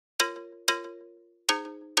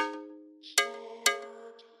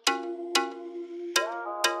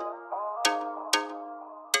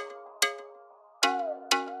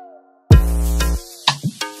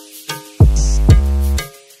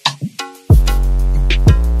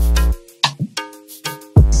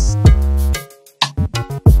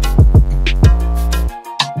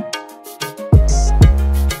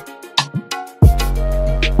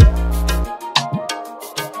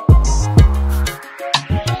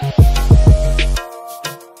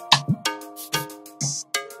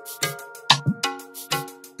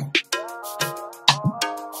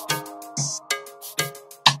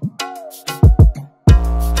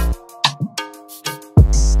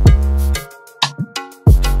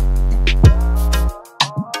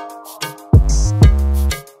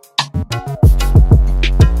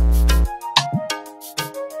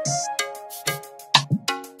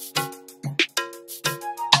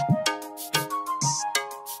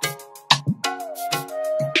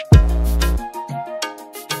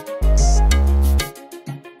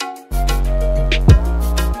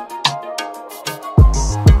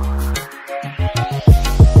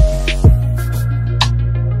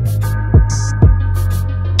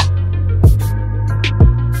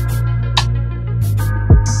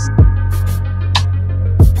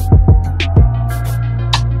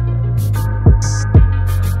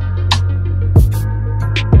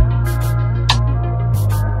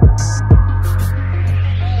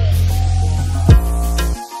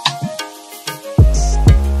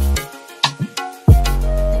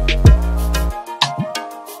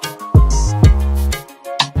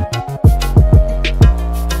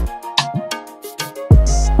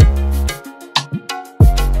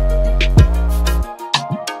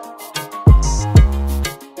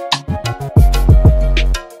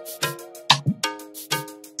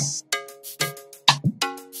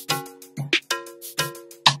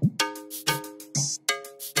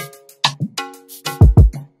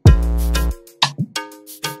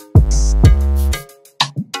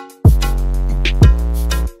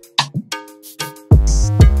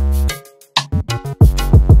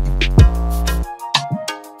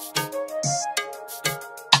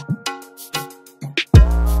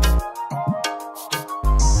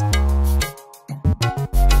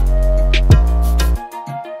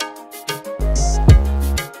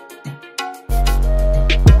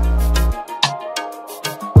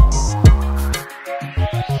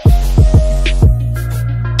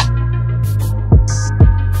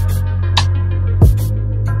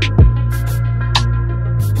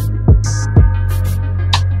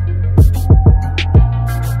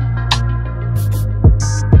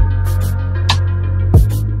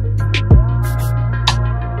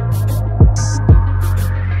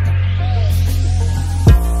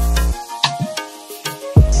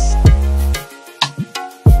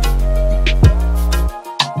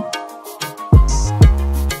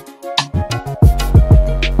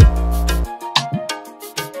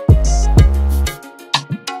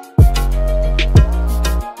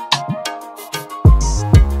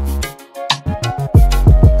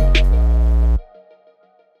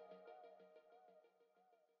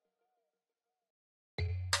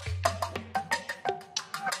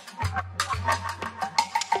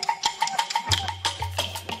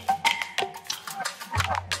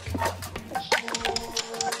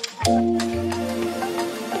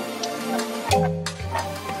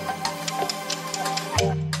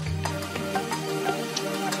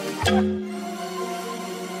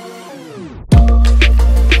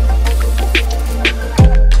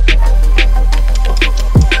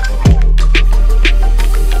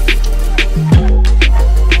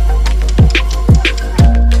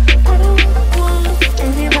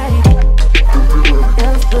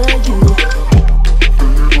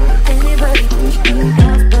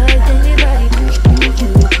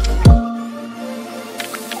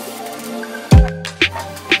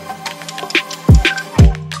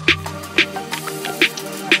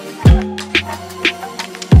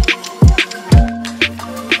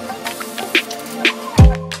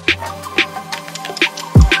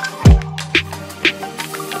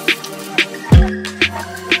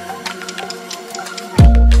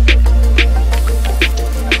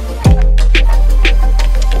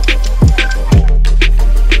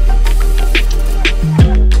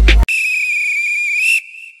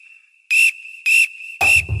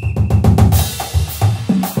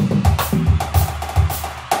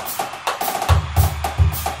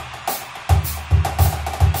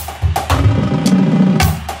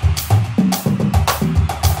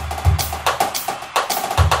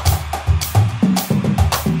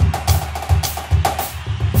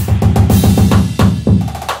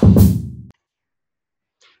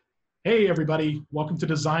Hey everybody, welcome to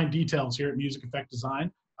Design Details here at Music Effect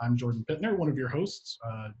Design. I'm Jordan Pittner, one of your hosts,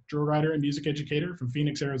 drill writer and music educator from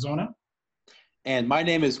Phoenix, Arizona. And my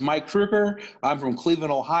name is Mike Kruger. I'm from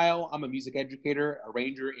Cleveland, Ohio. I'm a music educator,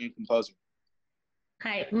 arranger, and composer.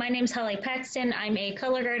 Hi, my name is Holly Paxton. I'm a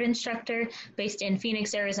color guard instructor based in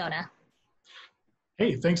Phoenix, Arizona.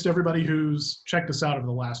 Hey, thanks to everybody who's checked us out over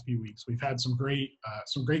the last few weeks. We've had some great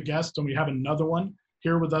guests, and we have another one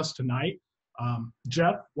here with us tonight.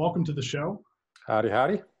 Jeff, welcome to the show. Howdy,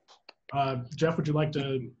 howdy. Jeff, would you like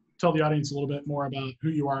to tell the audience a little bit more about who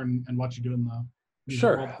you are and what you do in the music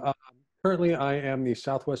Sure. world? Currently, I am the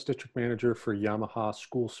Southwest District Manager for Yamaha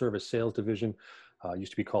School Service Sales Division.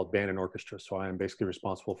 Used to be called Band and Orchestra, so I am basically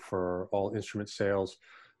responsible for all instrument sales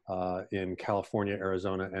in California,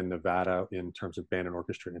 Arizona, and Nevada in terms of band and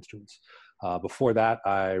orchestra instruments. Before that,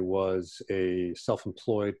 I was a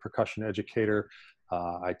self-employed percussion educator.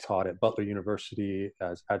 I taught at Butler University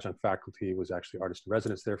as adjunct faculty, was actually artist in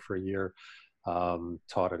residence there for a year.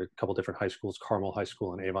 Taught at a couple different high schools, Carmel High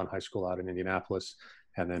School and Avon High School out in Indianapolis.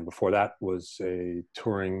 And then before that was a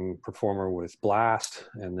touring performer with Blast.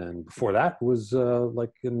 And then before that was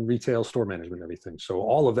like in retail store management and everything. So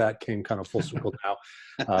all of that came kind of full circle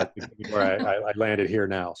now where I landed here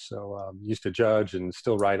now. So used to judge and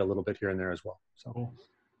still write a little bit here and there as well. So Cool.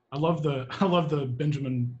 I love the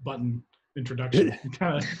Benjamin Button introduction.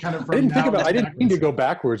 kind of I didn't mean to go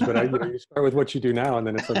backwards, but you start with what you do now, and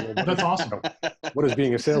then it's like, that's awesome. What does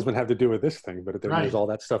being a salesman have to do with this thing? But Right. there's all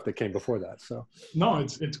that stuff that came before that. So No,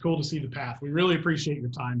 it's cool to see the path. We really appreciate your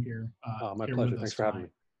time here. my here pleasure. with Thanks us for having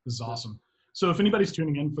tonight. me. This is awesome. So if anybody's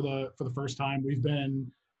tuning in for the first time,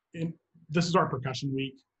 this is our percussion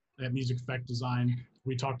week at Music Effect Design.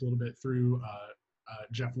 We talked a little bit through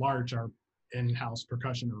Jeff Larch, our in-house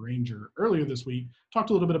percussion arranger, earlier this week. Talked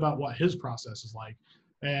a little bit about what his process is like,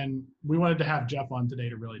 and we wanted to have Jeff on today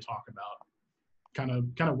to really talk about kind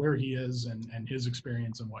of where he is and his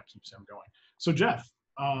experience and what keeps him going. So Jeff,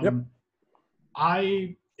 Yep.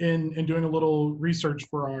 I in doing a little research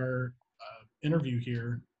for our interview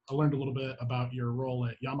here, I learned a little bit about your role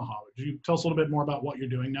at Yamaha. Would you tell us a little bit more about what you're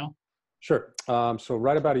doing now? Sure. So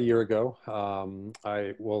right about a year ago,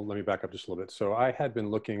 let me back up just a little bit. So I had been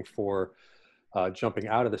looking for jumping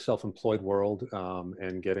out of the self-employed world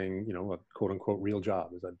and getting, a quote unquote real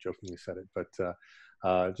job, as I've jokingly said it, but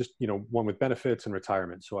just, one with benefits and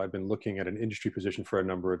retirement. So I've been looking at an industry position for a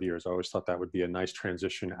number of years. I always thought that would be a nice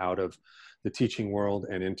transition out of the teaching world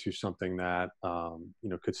and into something that,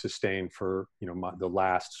 could sustain for, the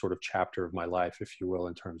last sort of chapter of my life, if you will,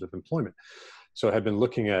 in terms of employment. So I had been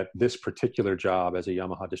looking at this particular job as a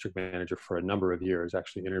Yamaha district manager for a number of years,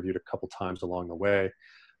 actually interviewed a couple times along the way.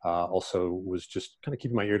 Also was just kind of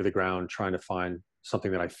keeping my ear to the ground, trying to find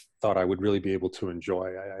something that I thought I would really be able to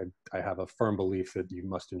enjoy. I have a firm belief that you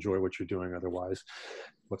must enjoy what you're doing. Otherwise,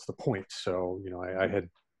 what's the point? So, I had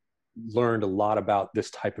learned a lot about this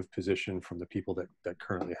type of position from the people that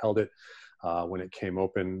currently held it. When it came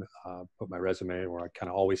open, put my resume, or I kind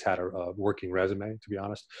of always had a working resume, to be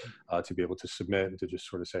honest, to be able to submit and to just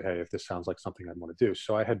sort of say, hey, if this sounds like something I'd want to do.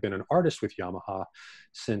 So I had been an artist with Yamaha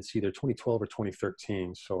since either 2012 or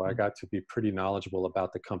 2013. So I got to be pretty knowledgeable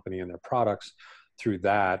about the company and their products through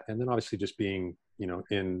that. And then obviously just being, you know,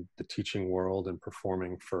 in the teaching world and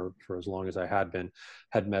performing for as long as I had been,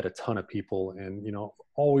 had met a ton of people, and, you know,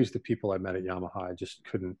 always the people I met at Yamaha, I just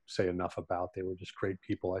couldn't say enough about. They were just great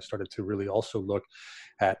people. I started to really also look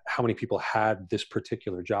at how many people had this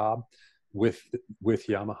particular job with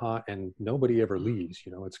Yamaha, and nobody ever leaves.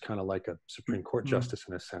 You know, it's kind of like a Supreme Court justice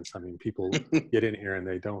in a sense. I mean, people get in here and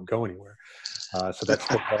they don't go anywhere. So that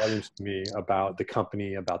spoke volumes to me about the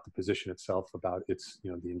company, about the position itself, about its,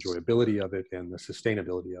 you know, the enjoyability of it and the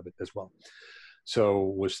sustainability of it as well.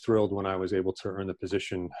 So was thrilled when I was able to earn the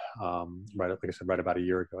position, like I said, right about a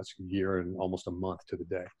year ago. It's a year and almost a month to the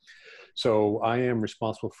day. So I am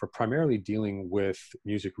responsible for primarily dealing with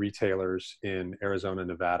music retailers in Arizona,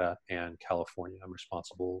 Nevada, and California. I'm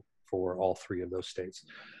responsible for all three of those states.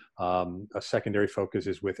 A secondary focus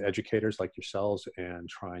is with educators like yourselves and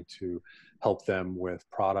trying to help them with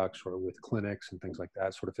products or with clinics and things like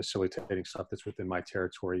that, sort of facilitating stuff that's within my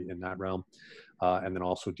territory in that realm. And then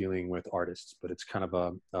also dealing with artists, but it's kind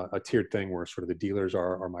of a tiered thing where sort of the dealers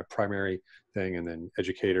are my primary thing, and then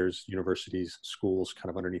educators, universities, schools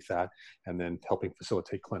kind of underneath that, and then helping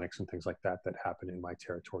facilitate clinics and things like that that happen in my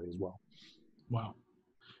territory as well. Wow.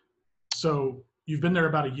 So you've been there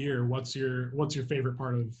about a year. What's your favorite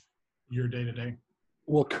part of your day-to-day?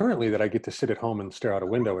 Well, currently that I get to sit at home and stare out a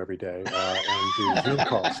window every day and do Zoom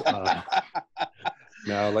calls.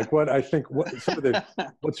 Now, like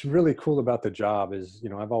what's really cool about the job is, you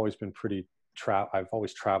know, I've always been I've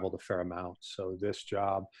always traveled a fair amount. So this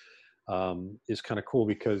job is kind of cool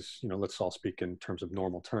because, you know, let's all speak in terms of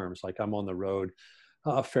normal terms. Like I'm on the road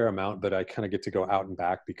a fair amount, but I kind of get to go out and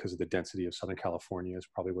back because of the density of Southern California is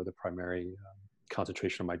probably where the primary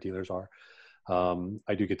concentration of my dealers are.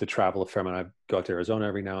 I do get to travel a fair amount. I go out to Arizona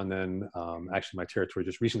every now and then. Actually, my territory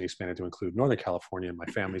just recently expanded to include Northern California, and my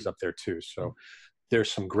family's up there too. So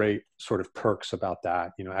there's some great sort of perks about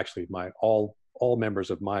that. You know, actually all members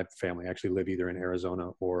of my family actually live either in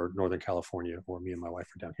Arizona or Northern California, or me and my wife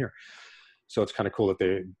are down here. So it's kind of cool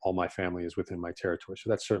that all my family is within my territory. So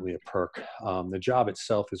that's certainly a perk. The job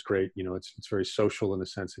itself is great. You know, it's very social in the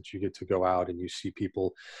sense that you get to go out and you see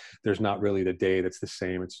people. There's not really the day that's the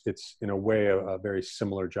same. It's in a way a very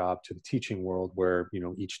similar job to the teaching world, where, you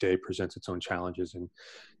know, each day presents its own challenges, and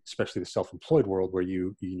especially the self-employed world where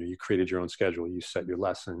you created your own schedule, you set your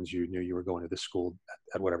lessons, you knew you were going to this school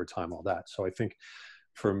at whatever time, all that. So I think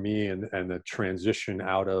for me and the transition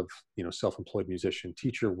out of, you know, self-employed musician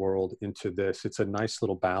teacher world into this, it's a nice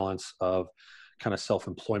little balance of kind of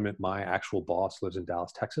self-employment. My actual boss lives in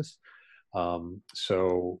Dallas, Texas.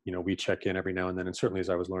 So, you know, we check in every now and then, and certainly as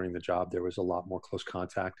I was learning the job, there was a lot more close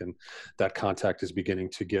contact, and that contact is beginning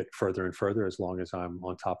to get further and further. As long as I'm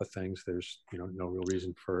on top of things, there's, you know, no real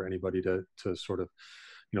reason for anybody to sort of,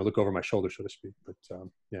 you know, look over my shoulder, so to speak. But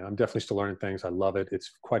yeah, I'm definitely still learning things. I love it.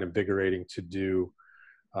 It's quite invigorating to do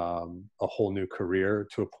a whole new career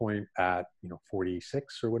to a point at, you know,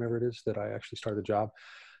 46 or whatever it is that I actually started the job.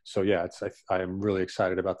 So yeah, I am really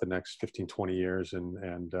excited about the next 15, 20 years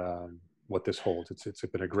and what this holds. It's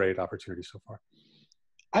been a great opportunity so far.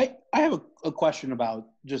 I have a question about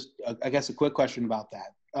I guess a quick question about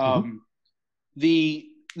that.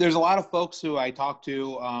 There's a lot of folks who I talk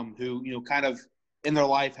to who, you know, kind of in their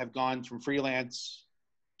life have gone from freelance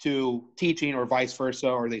to teaching or vice versa,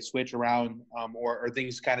 or they switch around, or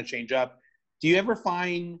things kind of change up. Do you ever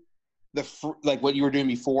find like what you were doing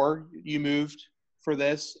before you moved for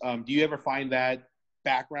this? Do you ever find that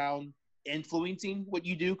background influencing what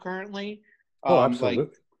you do currently? Oh, absolutely.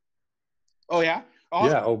 Oh yeah.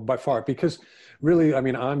 Awesome. Yeah. Oh, by far, because really, I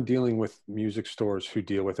mean, I'm dealing with music stores who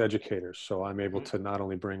deal with educators. So I'm able to not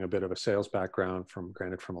only bring a bit of a sales background from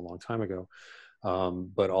a long time ago,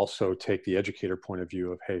 but also take the educator point of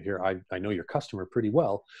view of, hey, here, I know your customer pretty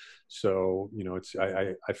well. So, you know,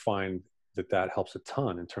 I find that helps a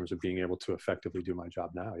ton in terms of being able to effectively do my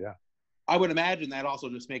job now. Yeah. I would imagine that also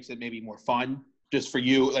just makes it maybe more fun just for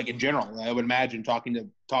you, like in general. I would imagine talking to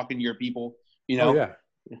your people, you know. Oh, yeah.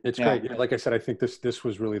 It's great. Yeah, like I said, I think this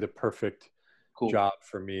was really the perfect job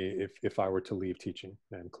for me if I were to leave teaching,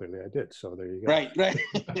 and clearly I did. So there you go.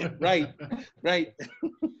 Right.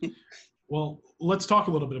 Well, let's talk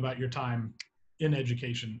a little bit about your time in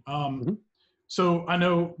education. So I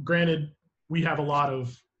know, granted, we have a lot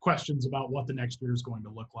of questions about what the next year is going to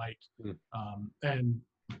look like. And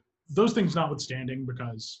those things notwithstanding,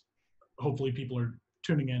 because hopefully people are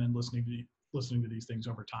tuning in and listening to these things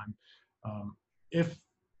over time.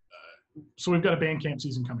 So we've got a band camp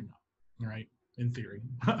season coming up, right? In theory.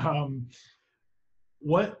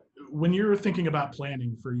 When you're thinking about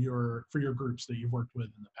planning for your groups that you've worked with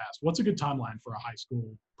in the past, what's a good timeline for a high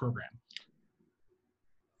school program?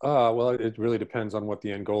 Well, it really depends on what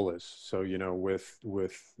the end goal is. So,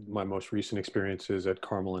 with my most recent experiences at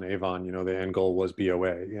Carmel and Avon, the end goal was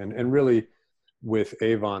BOA, and really with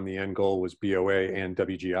Avon, the end goal was BOA and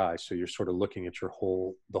WGI. So you're sort of looking at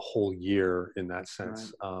the whole year in that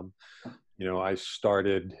sense. Right. I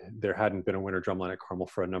started, there hadn't been a winter drumline at Carmel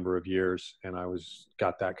for a number of years, and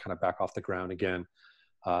got that kind of back off the ground again.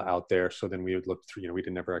 Out there. So then we would look through, we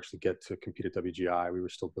didn't ever actually get to compete at WGI. We were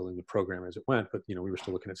still building the program as it went, but, we were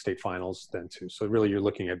still looking at state finals then too. So really you're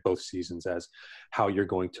looking at both seasons as how you're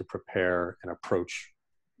going to prepare and approach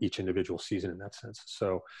each individual season in that sense.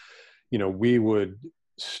 So, we would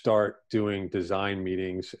start doing design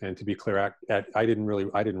meetings, and to be clear, I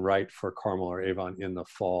didn't write for Carmel or Avon in the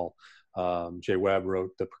fall. Jay Webb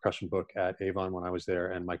wrote the percussion book at Avon when I was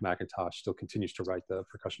there, and Mike McIntosh still continues to write the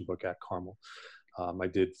percussion book at Carmel. I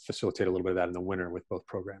did facilitate a little bit of that in the winter with both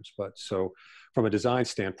programs. But so from a design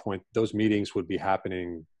standpoint, those meetings would be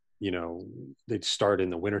happening, they'd start in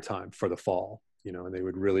the wintertime for the fall, and they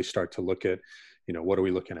would really start to look at, what are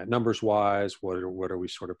we looking at numbers wise? What are we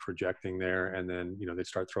sort of projecting there? And then, they'd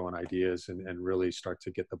start throwing ideas and really start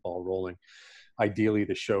to get the ball rolling. Ideally,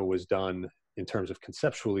 the show was done in terms of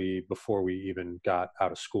conceptually before we even got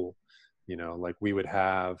out of school. Like we would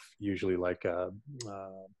have usually like a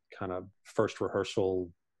kind of first rehearsal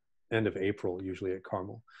end of April, usually at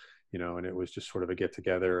Carmel, and it was just sort of a get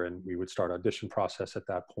together, and we would start audition process at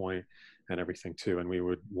that point and everything too. And we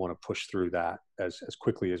would want to push through that as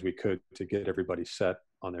quickly as we could to get everybody set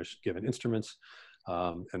on their given instruments,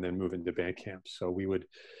 and then move into band camp. So we would,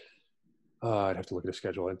 I'd have to look at the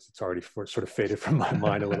schedule. It's already sort of faded from my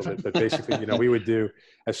mind a little bit, but basically, we would do,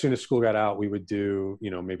 as soon as school got out, we would do,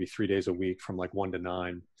 maybe 3 days a week from like 1 to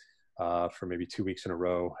 9 for maybe 2 weeks in a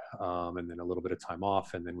row, and then a little bit of time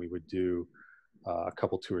off. And then we would do a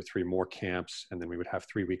couple, 2 or 3 more camps, and then we would have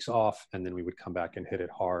 3 weeks off, and then we would come back and hit it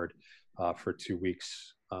hard for 2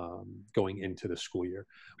 weeks going into the school year.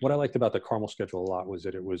 What I liked about the Carmel schedule a lot was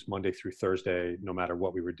that it was Monday through Thursday, no matter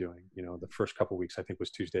what we were doing. The first couple of weeks, I think,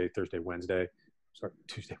 was Tuesday, Wednesday,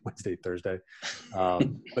 Thursday.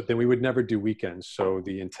 But then we would never do weekends. So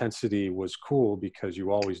the intensity was cool because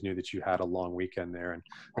you always knew that you had a long weekend there, and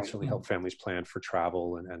that certainly helped families plan for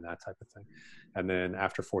travel and that type of thing. And then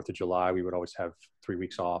after 4th of July, we would always have 3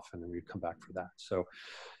 weeks off, and then we'd come back for that. So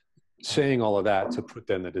saying all of that to put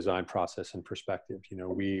then the design process in perspective,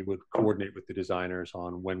 we would coordinate with the designers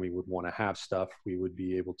on when we would want to have stuff. We would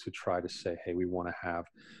be able to try to say, hey, we want to have,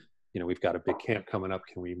 we've got a big camp coming up.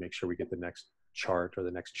 Can we make sure we get the next chart or the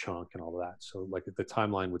next chunk and all of that? So like the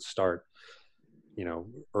timeline would start,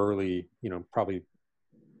 early, probably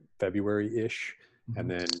February-ish, and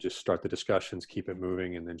then just start the discussions, keep it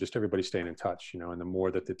moving, and then just everybody staying in touch, and the more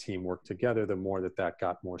that the team worked together, the more that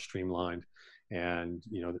got more streamlined, and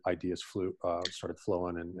the ideas started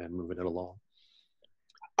flowing and moving it along.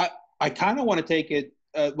 I kind of want to take it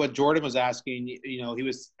what Jordan was asking. He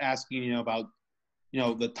was asking about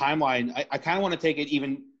the timeline. I kind of want to take it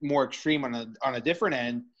even more extreme on a different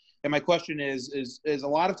end. And my question is a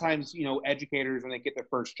lot of times educators, when they get their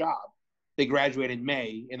first job, they graduate in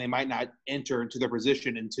May, and they might not enter into their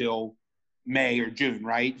position until May or June,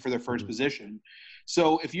 right, for their first position.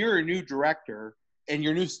 So if you're a new director and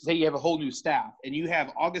you're new, say you have a whole new staff, and you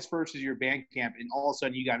have August 1st as your band camp, and all of a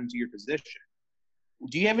sudden you got into your position,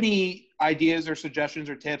 do you have any ideas or suggestions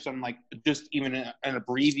or tips on like just even an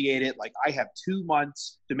abbreviated, like I have 2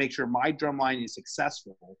 months to make sure my drumline is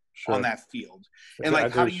successful on that field? And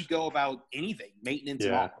like, how do you go about anything, maintenance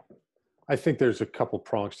and all? I think there's a couple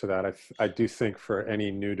prongs to that. I do think for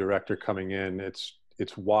any new director coming in, it's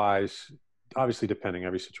wise, obviously depending,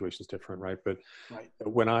 every situation is different, right? But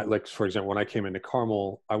when for example, when I came into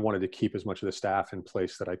Carmel, I wanted to keep as much of the staff in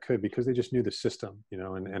place that I could, because they just knew the system,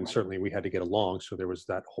 and certainly we had to get along. So there was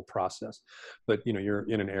that whole process. But, you're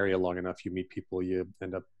in an area long enough, you meet people, you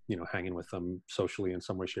end up, hanging with them socially in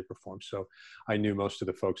some way, shape or form. So I knew most of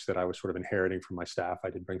the folks that I was sort of inheriting from my staff. I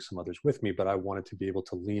did bring some others with me, but I wanted to be able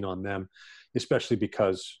to lean on them, especially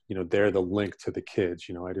because, they're the link to the kids.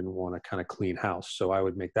 I didn't want to kind of clean house. So I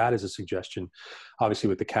would make that as a suggestion, obviously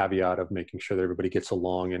with the caveat of making sure that everybody gets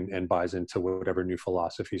along and buys into whatever new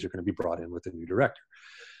philosophies are going to be brought in with the new director.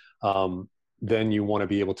 Then you want to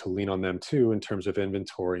be able to lean on them too in terms of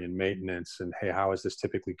inventory and maintenance, and hey, how has this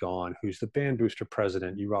typically gone? Who's the band booster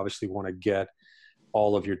president? You obviously want to get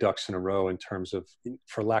all of your ducks in a row in terms of,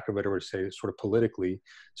 for lack of a better word to say, sort of politically,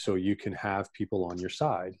 so you can have people on your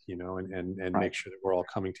side, and make sure that we're all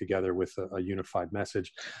coming together with a unified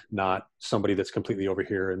message, not somebody that's completely over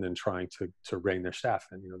here and then trying to rein their staff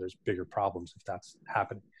in. There's bigger problems if that's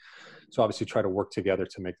happening. So obviously try to work together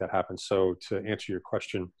to make that happen. So to answer your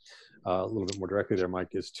question a little bit more directly there, Mike,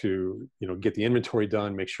 is to, get the inventory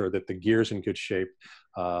done, make sure that the gear's in good shape,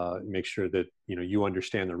 make sure that, you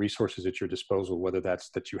understand the resources at your disposal, whether that's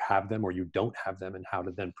that you have them or you don't have them, and how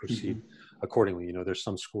to then proceed accordingly. There's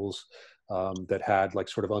some schools that had like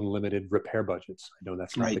sort of unlimited repair budgets. I know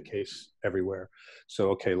that's not the case everywhere. So,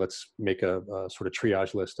 okay, let's make a sort of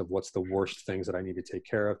triage list of what's the worst things that I need to take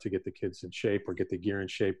care of to get the kids in shape or get the gear in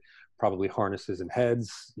shape. Probably harnesses and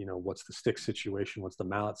heads, what's the stick situation? What's the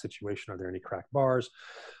mallet situation? Are there any cracked bars?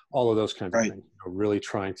 All of those kinds of things, really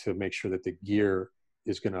trying to make sure that the gear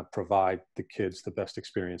is going to provide the kids the best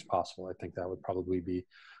experience possible. I think that would probably be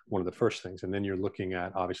one of the first things. And then you're looking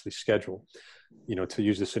at obviously schedule, to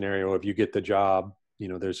use the scenario of you get the job,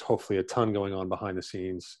 there's hopefully a ton going on behind the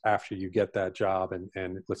scenes after you get that job.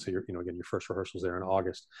 And let's say you're, again, your first rehearsal's there in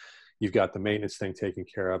August, you've got the maintenance thing taken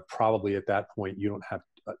care of. Probably at that point, you don't have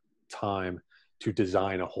time to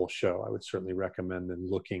design a whole show. I would certainly recommend them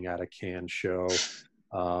looking at a canned show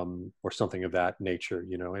or something of that nature,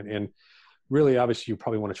 and really, obviously, you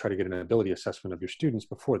probably want to try to get an ability assessment of your students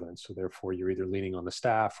before then. So therefore, you're either leaning on the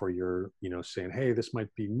staff or you're, saying, hey, this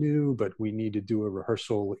might be new, but we need to do a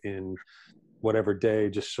rehearsal in whatever day,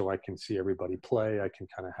 just so I can see everybody play. I can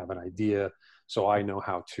kind of have an idea, so I know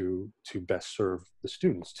how to best serve the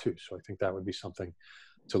students too. So I think that would be something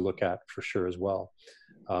to look at for sure as well.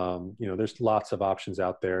 There's lots of options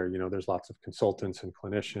out there. There's lots of consultants and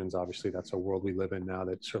clinicians. Obviously, that's a world we live in now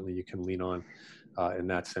that certainly you can lean on in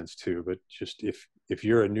that sense too. But just if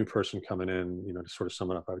you're a new person coming in, to sort of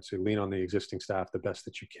sum it up, I would say lean on the existing staff the best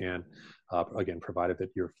that you can. Again, provided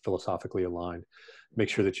that you're philosophically aligned. Make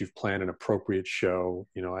sure that you've planned an appropriate show.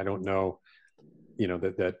 I don't know,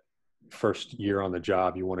 that first year on the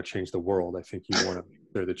job, you want to change the world. I think you want to make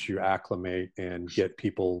sure that you acclimate and get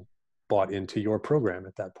people bought into your program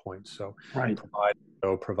at that point. So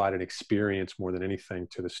provide an experience more than anything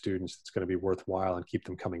to the students that's going to be worthwhile and keep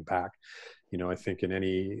them coming back. I think in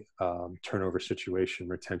any turnover situation,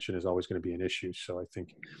 retention is always going to be an issue. So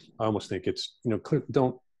I almost think it's, clear,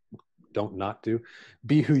 don't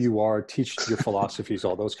be who you are, teach your philosophies,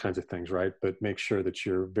 all those kinds of things, right? But make sure that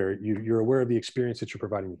you're aware of the experience that you're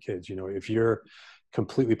providing the kids. If you're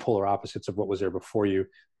completely polar opposites of what was there before you,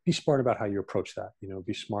 be smart about how you approach that.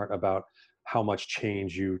 Be smart about how much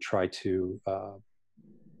change you try to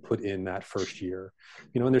put in that first year.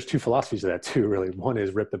 And there's two philosophies of that too, really. One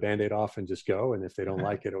is rip the Band-Aid off and just go. And if they don't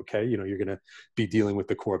like it, okay, you're going to be dealing with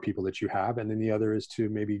the core people that you have. And then the other is to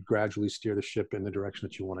maybe gradually steer the ship in the direction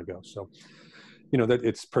that you want to go. So, that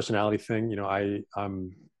it's personality thing.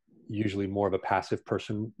 I'm usually more of a passive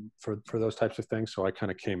person for those types of things. So I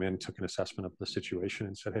kind of came in, took an assessment of the situation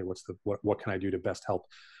and said, hey, what can I do to best help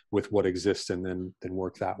with what exists, and then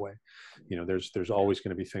work that way. There's always going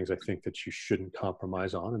to be things I think that you shouldn't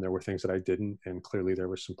compromise on. And there were things that I didn't. And clearly there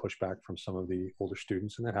was some pushback from some of the older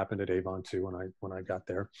students, and that happened at Avon too when I got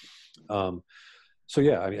there. So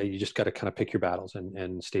yeah, you just got to kind of pick your battles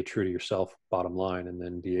and stay true to yourself, bottom line, and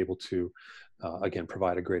then be able to, again,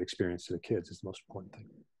 provide a great experience to the kids is the most important thing.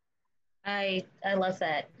 I love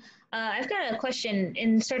that. I've got a question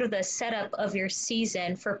in sort of the setup of your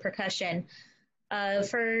season for percussion.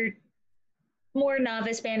 For more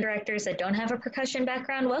novice band directors that don't have a percussion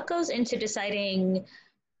background, what goes into deciding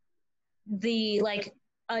the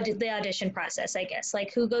audition process, I guess?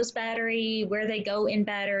 Like who goes battery, where they go in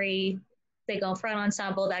battery, they go front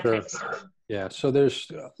ensemble, that kind of stuff. Yeah, so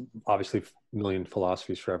there's obviously a million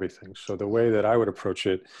philosophies for everything. So the way that I would approach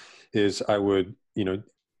it is I would,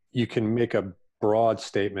 you can make a broad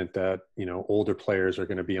statement that, older players are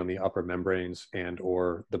going to be on the upper membranes and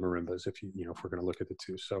or the marimbas, if we're going to look at the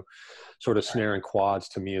two. So sort of snare and quads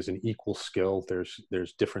to me is an equal skill.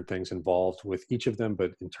 There's different things involved with each of them,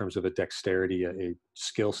 but in terms of a dexterity, a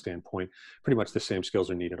skill standpoint, pretty much the same skills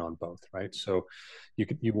are needed on both, right? So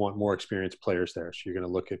you want more experienced players there. So you're going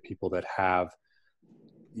to look at people that have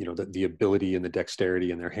the ability and the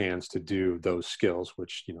dexterity in their hands to do those skills,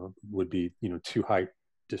 which would be two height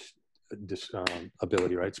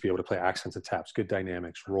ability, right? To be able to play accents and taps, good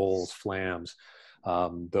dynamics, rolls, flams,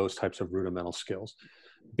 those types of rudimental skills.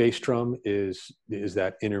 Bass drum is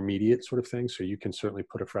that intermediate sort of thing. So you can certainly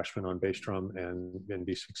put a freshman on bass drum and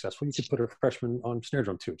be successful. You could put a freshman on snare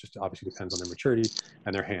drum too. It just obviously depends on their maturity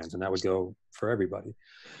and their hands, and that would go for everybody.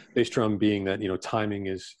 Bass drum being that, timing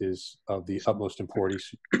is of the utmost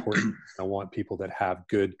importance. I want people that have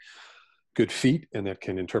good feet and that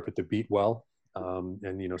can interpret the beat well.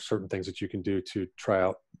 And certain things that you can do to try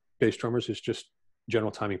out bass drummers is just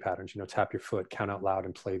general timing patterns. Tap your foot, count out loud,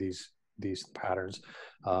 and play these patterns.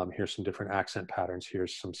 Here's some different accent patterns.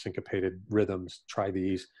 Here's some syncopated rhythms. Try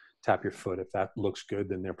these. tap your foot. If that looks good,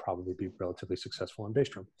 then they'll probably be relatively successful on bass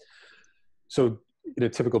drum. So in a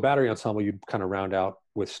typical battery ensemble, you kind of round out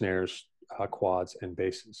with snares, quads, and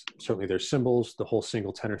basses. Certainly there's cymbals. The whole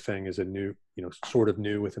single tenor thing is a new, sort of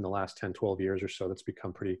new within the last 10, 12 years or so. That's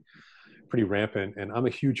become pretty rampant. And I'm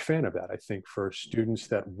a huge fan of that. I think for students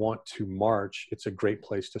that want to march, it's a great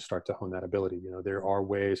place to start to hone that ability. There are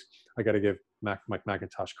ways. I got to give Mike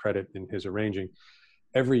McIntosh credit in his arranging.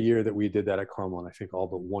 Every year that we did that at Carmel, and I think all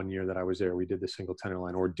but one year that I was there, we did the single tenor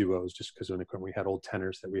line or duos, just because we had old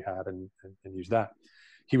tenors that we had and used that.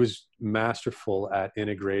 He was masterful at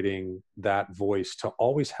integrating that voice to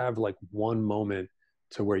always have like one moment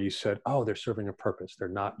to where you said, oh, they're serving a purpose. They're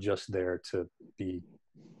not just there to be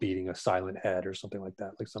beating a silent head or something like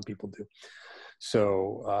that, like some people do.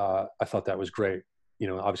 So I thought that was great.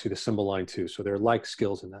 Obviously the cymbal line too. So they're like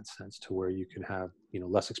skills in that sense, to where you can have,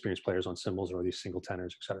 less experienced players on cymbals or these single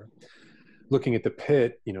tenors, et cetera. Looking at the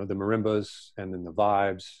pit, the marimbas and then the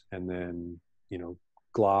vibes and then,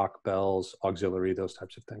 Glock, bells, auxiliary, those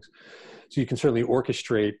types of things. So you can certainly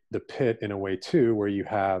orchestrate the pit in a way too, where you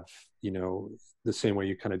have, the same way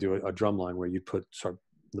you kind of do a drum line, where you put sort of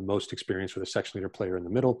the most experienced or the section leader player in the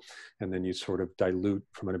middle, and then you sort of dilute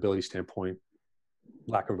from an ability standpoint,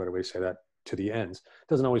 lack of a better way to say that, to the ends.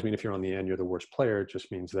 Doesn't always mean if you're on the end, you're the worst player. It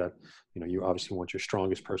just means that, you obviously want your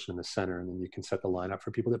strongest person in the center, and then you can set the line up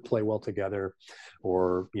for people that play well together,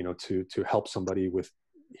 or, to help somebody with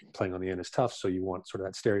playing on the end is tough. So you want sort of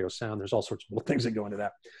that stereo sound. There's all sorts of little things that go into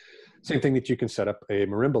that. Same thing that you can set up a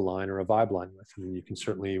marimba line or a vibe line with. And you can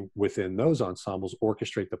certainly, within those ensembles,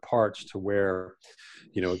 orchestrate the parts to where,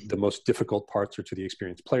 the most difficult parts are to the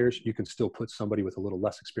experienced players. You can still put somebody with a little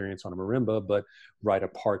less experience on a marimba, but write a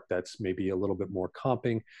part that's maybe a little bit more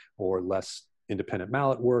comping or less independent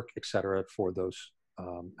mallet work, et cetera, for those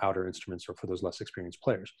outer instruments or for those less experienced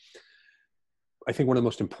players. I think one of the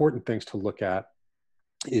most important things to look at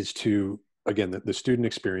is to, again, the student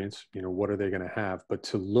experience, what are they going to have, but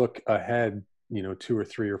to look ahead, 2 or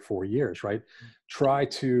 3 or 4 years, right? Try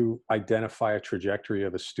to identify a trajectory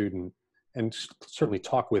of a student and certainly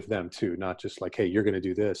talk with them too, not just like, hey, you're going to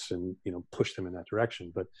do this and, push them in that direction.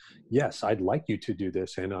 But yes, I'd like you to do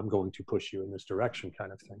this and I'm going to push you in this direction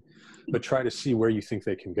kind of thing. But try to see where you think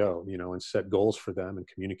they can go, and set goals for them and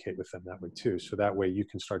communicate with them that way too. So that way you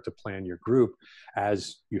can start to plan your group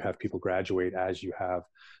as you have people graduate, as you have,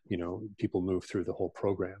 people move through the whole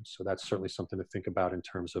program. So that's certainly something to think about in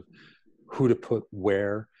terms of who to put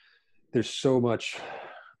where. There's so much,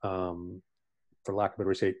 for lack of a better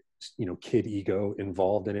way to say, kid ego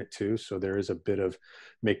involved in it too. So there is a bit of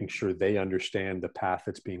making sure they understand the path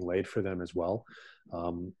that's being laid for them as well.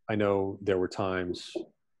 I know there were times,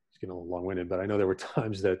 it's getting a little long-winded, but I know there were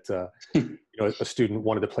times that, a student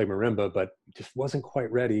wanted to play marimba, but just wasn't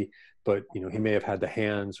quite ready. But, he may have had the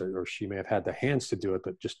hands or she may have had the hands to do it,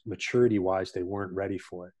 but just maturity wise, they weren't ready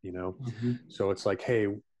for it, Mm-hmm. So it's like, hey,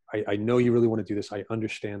 I know you really want to do this. I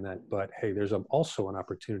understand that, but hey, there's also an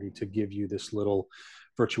opportunity to give you this little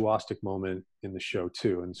virtuosic moment in the show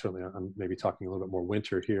too. And certainly I'm maybe talking a little bit more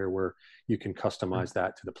winter here, where you can customize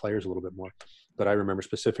that to the players a little bit more. But I remember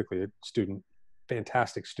specifically a student,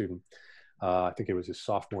 fantastic student. I think it was his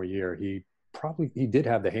sophomore year. He did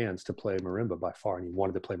have the hands to play marimba by far, and he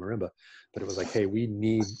wanted to play marimba, but it was like, hey, we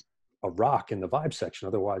need a rock in the vibe section.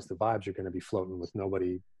 Otherwise the vibes are going to be floating with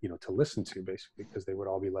nobody, to listen to, basically, because they would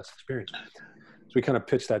all be less experienced. So we kind of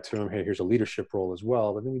pitched that to him. Hey, here's a leadership role as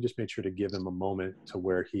well. But then we just made sure to give him a moment to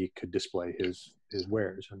where he could display his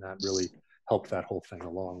wares. And that really helped that whole thing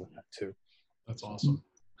along with that too. That's awesome.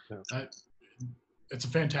 Yeah. It's a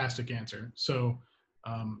fantastic answer. So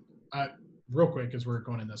real quick, as we're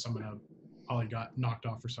going in this, I'm going to probably got knocked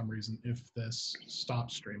off for some reason. If this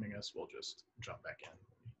stops streaming us, we'll just jump back in.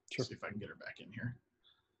 Sure. See if I can get her back in here.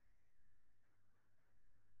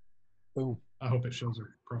 Boom. I hope it shows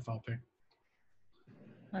her profile pic.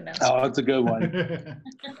 Oh, no. Oh, that's a good one.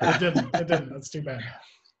 It didn't. That's too bad.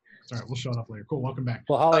 It's all right. We'll show it up later. Cool. Welcome back.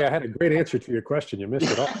 Well, Holly, I had a great answer to your question. You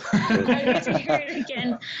missed it all. I get to hear it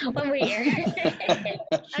again when we hear.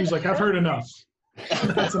 She's like, I've heard enough.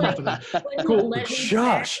 That's enough of that. Cool.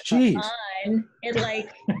 Shush, jeez.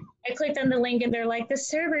 I clicked on the link and they're like, the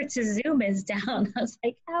server to Zoom is down. I was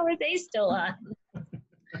like, how are they still on?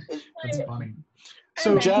 That's funny.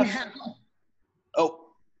 So Jeff,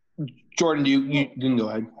 Jordan, you can go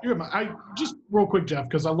ahead. I just real quick, Jeff,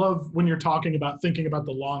 because I love when you're thinking about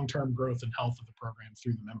the long-term growth and health of the program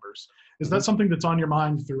through the members. Is that something that's on your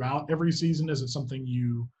mind throughout every season? Is it something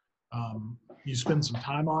you spend some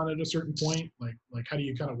time on at a certain point? Like how do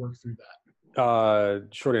you kind of work through that?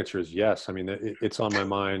 Short answer is yes. I mean, it's on my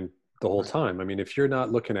mind the whole time. I mean, if you're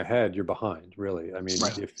not looking ahead, you're behind, really. I mean,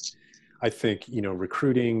 I think,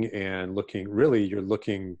 recruiting and you're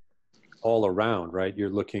looking all around, right? You're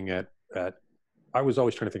looking at, I was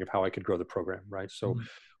always trying to think of how I could grow the program, right? So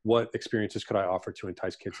what experiences could I offer to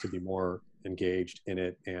entice kids to be more engaged in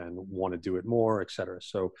it and want to do it more, et cetera.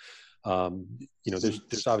 So,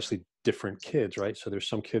 there's obviously different kids, right? So there's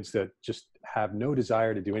some kids that just have no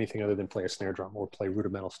desire to do anything other than play a snare drum or play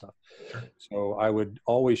rudimental stuff. So I would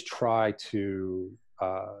always try to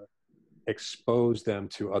expose them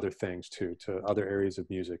to other things too, to other areas of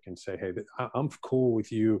music, and say, hey, I'm cool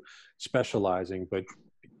with you specializing, but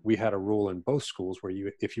we had a rule in both schools where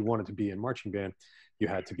if you wanted to be in marching band, you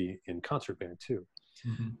had to be in concert band too.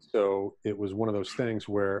 So it was one of those things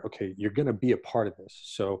where, okay, you're going to be a part of this.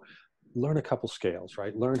 So learn a couple scales,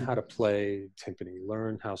 right? Learn how to play timpani,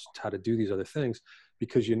 learn how to do these other things,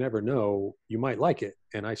 because you never know, you might like it.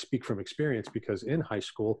 And I speak from experience, because in high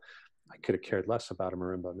school, I could have cared less about a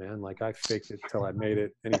marimba, man. Like, I faked it till I made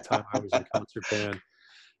it anytime I was in concert band.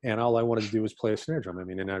 And all I wanted to do was play a snare drum. I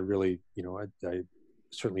mean, and I really, I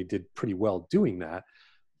certainly did pretty well doing that.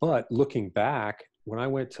 But looking back, when I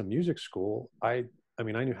went to music school, I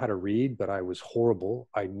knew how to read, but I was horrible.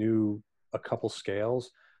 I knew a couple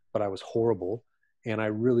scales, but I was horrible. And I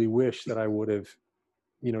really wish that I would have,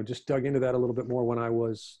 just dug into that a little bit more when I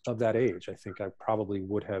was of that age. I think I probably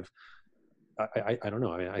would have, I don't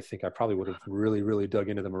know. I mean, I think I probably would have really, really dug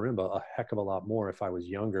into the marimba a heck of a lot more if I was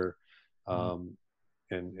younger, and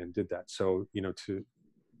did that. So,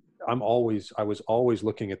 I was always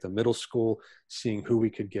looking at the middle school, seeing who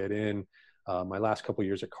we could get in. My last couple of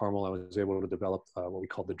years at Carmel, I was able to develop what we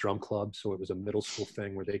called the drum club. So it was a middle school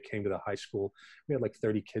thing where they came to the high school. We had like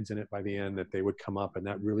 30 kids in it by the end that they would come up, and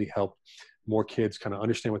that really helped more kids kind of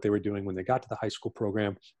understand what they were doing when they got to the high school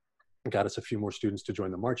program. It got us a few more students to join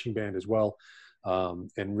the marching band as well,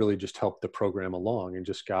 and really just helped the program along, and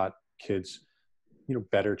just got kids,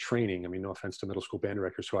 better training. I mean, no offense to middle school band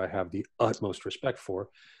directors, who I have the utmost respect for.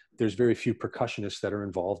 There's very few percussionists that are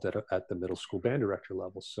involved at the middle school band director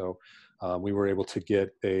level. So we were able to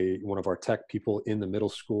get one of our tech people in the middle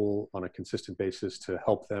school on a consistent basis to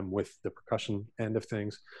help them with the percussion end of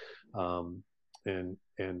things.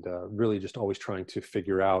 And really just always trying to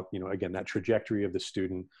figure out, again, that trajectory of the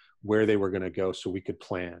student, where they were going to go, so we could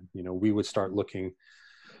plan. We would start looking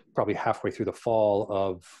probably halfway through the fall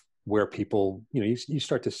of where people, you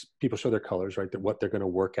start to, people show their colors, right? That what they're going to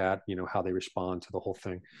work at, how they respond to the whole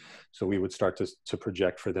thing. So we would start to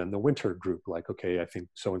project for them the winter group, like, okay, I think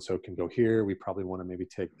so-and-so can go here. We probably want to maybe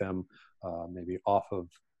take them maybe off of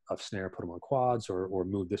snare, put them on quads, or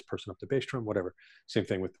move this person up to bass drum, whatever. Same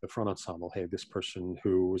thing with the front ensemble. Hey, this person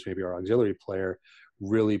who was maybe our auxiliary player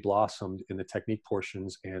really blossomed in the technique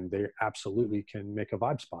portions, and they absolutely can make a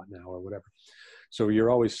vibe spot now, or whatever. So you're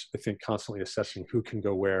always, I think, constantly assessing who can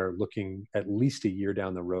go where, looking at least a year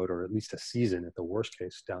down the road, or at least a season at the worst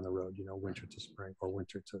case down the road, winter to spring or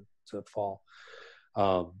winter to fall.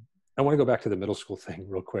 I want to go back to the middle school thing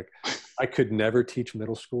real quick. I could never teach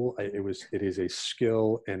middle school. It is a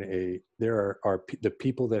skill, and there are the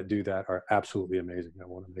people that do that are absolutely amazing. I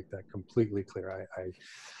want to make that completely clear. I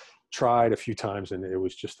tried a few times, and it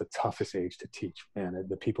was just the toughest age to teach. Man,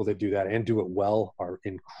 the people that do that and do it well are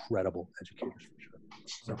incredible educators,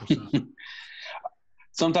 for sure. So.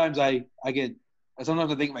 Sometimes I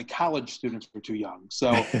think my college students were too young.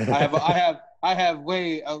 So I have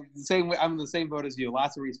way the same way. I'm in the same boat as you.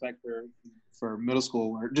 Lots of respect for middle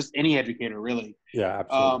school, or just any educator, really. Yeah,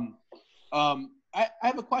 absolutely. I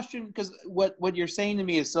have a question, because what you're saying to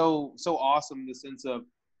me is so awesome, in the sense of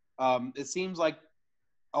it seems like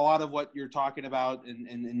a lot of what you're talking about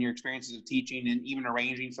and your experiences of teaching, and even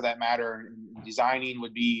arranging for that matter, and designing,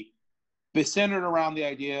 would be centered around the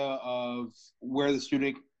idea of where the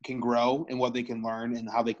student can grow and what they can learn and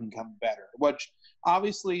how they can become better, which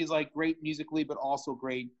obviously is like great musically, but also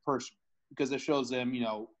great personally, because it shows them,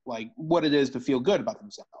 like what it is to feel good about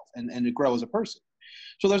themselves and to grow as a person.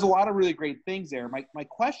 So there's a lot of really great things there. My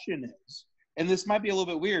question is, and this might be a little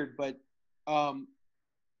bit weird, but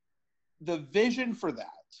the vision for that,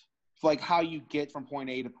 like how you get from point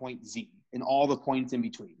A to point Z and all the points in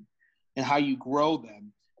between, and how you grow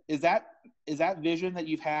them, is that vision that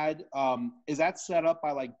you've had, is that set up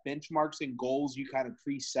by like benchmarks and goals you kind of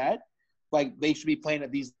preset, like they should be playing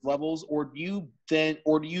at these levels, or do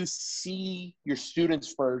you see your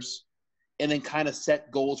students first and then kind of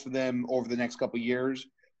set goals for them over the next couple of years,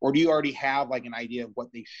 or do you already have like an idea of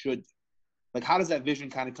what they should do? Like, how does that vision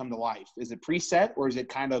kind of come to life? Is it preset, or is it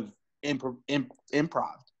kind of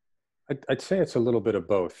improv? I'd say it's a little bit of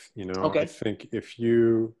both. Okay. I think if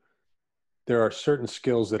you there are certain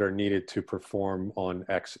skills that are needed to perform on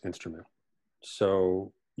X instrument.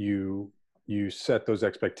 So you set those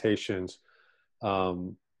expectations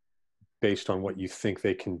based on what you think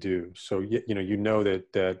they can do. So you know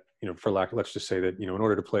that for lack, let's just say that in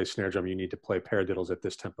order to play snare drum, you need to play paradiddles at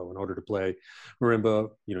this tempo. In order to play marimba,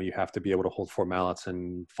 you have to be able to hold 4 mallets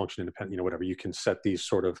and function independent. Whatever, you can set these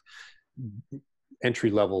sort of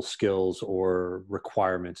entry-level skills or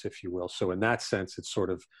requirements, if you will. So in that sense, it's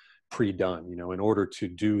sort of pre-done. In order to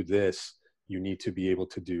do this, you need to be able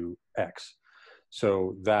to do X.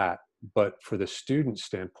 So that, but for the student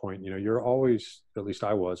standpoint, you're always, at least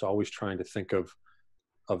I was always trying to think of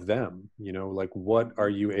them, like what are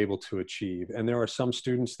you able to achieve? And there are some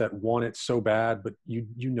students that want it so bad, but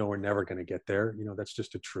are never going to get there. That's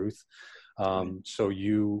just a truth. So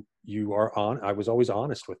I was always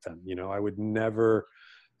honest with them. I would never,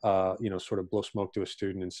 sort of blow smoke to a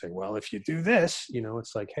student and say, well, if you do this,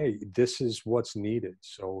 it's like, hey, this is what's needed.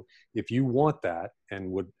 So if you want that, and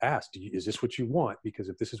would ask, is this what you want? Because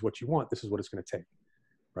if this is what you want, this is what it's going to take.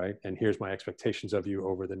 Right. And here's my expectations of you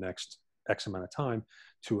over the next X amount of time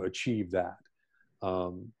to achieve that.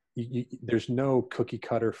 There's no cookie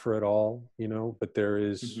cutter for it all, but there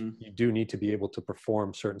is, you do need to be able to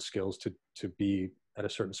perform certain skills to be at a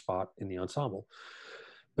certain spot in the ensemble.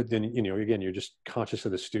 But then, again, you're just conscious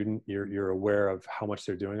of the student. You're aware of how much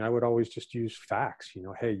they're doing. I would always just use facts.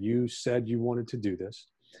 Hey, you said you wanted to do this.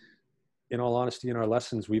 In all honesty, in our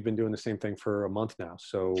lessons, we've been doing the same thing for a month now.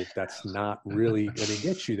 So that's not really going to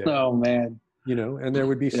get you there. Oh, man. And there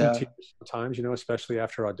would be some tears sometimes, especially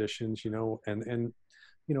after auditions, and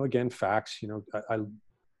again, facts,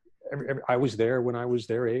 I was there when I was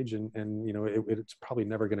their age, and it's probably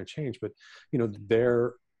never going to change, but,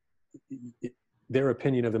 their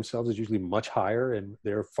opinion of themselves is usually much higher, and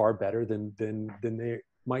they're far better than they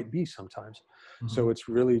might be sometimes. So it's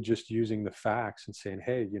really just using the facts and saying,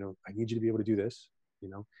 hey, I need you to be able to do this,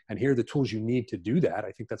 and here are the tools you need to do that.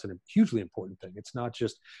 I think that's a hugely important thing. It's not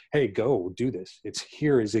just, hey, go do this. It's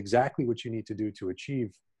here is exactly what you need to do to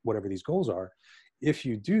achieve whatever these goals are. If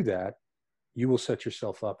you do that, you will set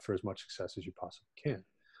yourself up for as much success as you possibly can.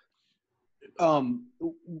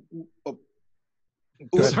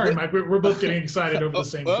 Sorry, Mike, we're both getting excited over the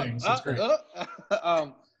same thing. So it's great.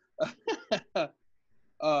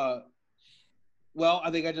 Well,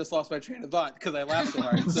 I think I just lost my train of thought because I laughed so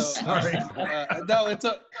hard. So, sorry. No, it's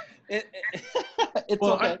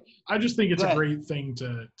well, okay. I just think it's a great thing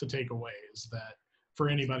to take away is that for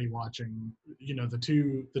anybody watching, the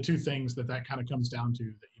two things that kind of comes down to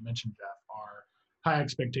that you mentioned, Jeff, are high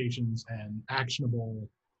expectations and actionable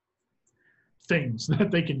things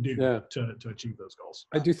that they can do to achieve those goals.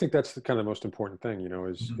 I do think that's the kind of most important thing, the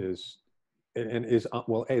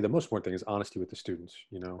most important thing is honesty with the students,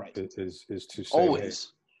 right. is to say,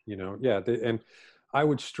 always, hey, and I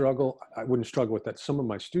wouldn't struggle with that. Some of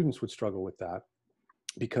my students would struggle with that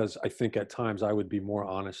because I think at times I would be more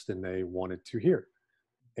honest than they wanted to hear.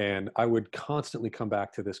 And I would constantly come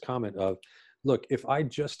back to this comment of, look, if I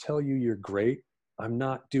just tell you you're great, I'm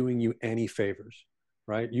not doing you any favors.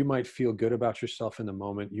 Right? You might feel good about yourself in the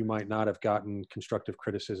moment. You might not have gotten constructive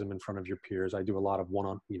criticism in front of your peers. I do a lot of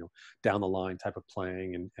down the line type of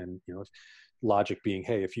playing and logic being,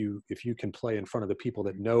 hey, if you can play in front of the people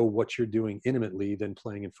that know what you're doing intimately, then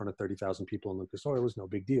playing in front of 30,000 people in Lucas Oil is no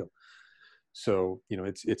big deal. So,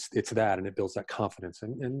 it's that, and it builds that confidence.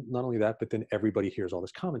 And not only that, but then everybody hears all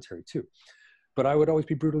this commentary too. But I would always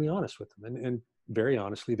be brutally honest with them. And very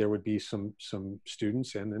honestly, there would be some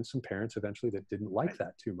students and then some parents eventually that didn't like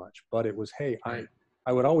that too much. But it was, hey, I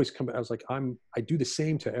would always come, I was like, I do the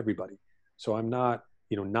same to everybody. So I'm not,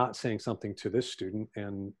 not saying something to this student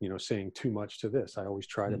and, saying too much to this. I always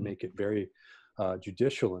try to make it very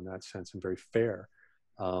judicial in that sense and very fair.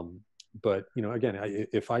 But, again,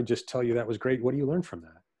 if I just tell you that was great, what do you learn from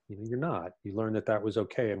that? You're not. You learn that was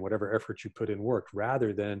okay, and whatever effort you put in worked,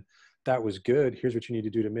 rather than that was good. Here's what you need to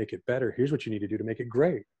do to make it better. Here's what you need to do to make it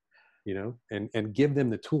great. And give them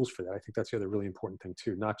the tools for that. I think that's the other really important thing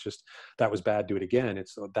too. Not just that was bad, do it again.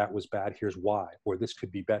 It's that was bad, here's why, or this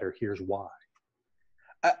could be better, here's why.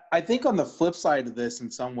 I think on the flip side of this,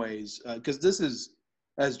 in some ways, because this is,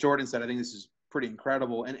 as Jordan said, I think this is pretty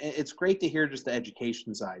incredible, and it's great to hear just the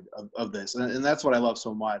education side of this, and that's what I love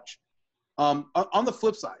so much. On the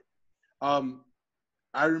flip side,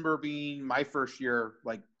 I remember being my first year,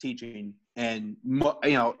 like teaching, and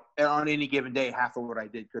on any given day, half of what I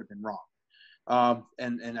did could have been wrong,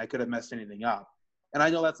 and I could have messed anything up. And I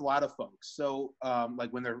know that's a lot of folks. So,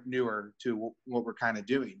 like when they're newer to what we're kind of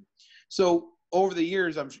doing. So over the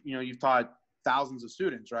years, you've taught thousands of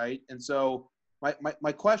students, right? And so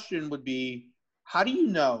my question would be, how do you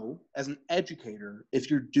know as an educator if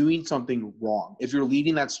you're doing something wrong, if you're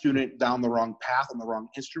leading that student down the wrong path on the wrong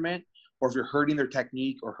instrument, or if you're hurting their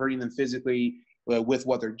technique or hurting them physically with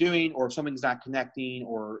what they're doing, or if something's not connecting,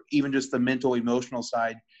 or even just the mental, emotional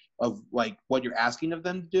side of like what you're asking of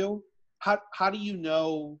them to do? How do you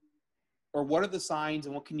know, or what are the signs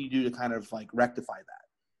and what can you do to kind of like rectify that?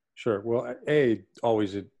 Sure. Well,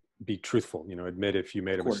 always be truthful, admit if you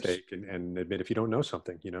made a mistake, and admit if you don't know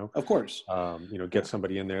something, Of course. Get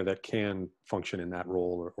somebody in there that can function in that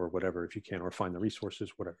role or whatever, if you can, or find the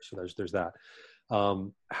resources, whatever. So there's that.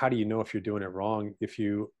 How do you know if you're doing it wrong? If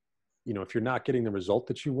you're not getting the result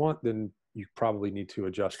that you want, then you probably need to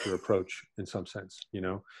adjust your approach in some sense,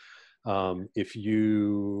 if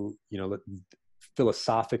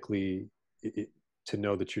philosophically, to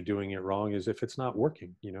know that you're doing it wrong is if it's not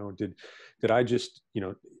working. Did I just,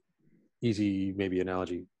 easy maybe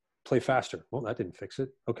analogy, play faster? Well, that didn't fix it.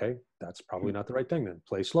 Okay, that's probably not the right thing then.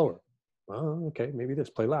 Play slower. Well, okay, maybe this.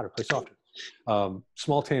 Play louder, play softer.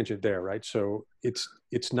 Small tangent there, right? So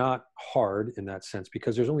it's not hard in that sense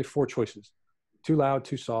because there's only 4 choices: too loud,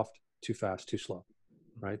 too soft, too fast, too slow,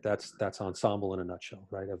 right? That's ensemble in a nutshell,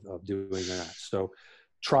 right? Of doing that. So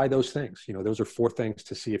try those things. Those are 4 things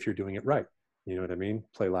to see if you're doing it right. You know what I mean?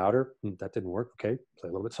 Play louder. That didn't work. Okay, play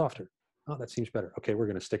a little bit softer. Oh, that seems better. Okay, we're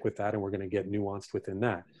going to stick with that, and we're going to get nuanced within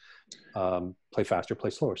that. Play faster,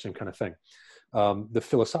 play slower, same kind of thing. The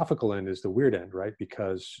philosophical end is the weird end, right?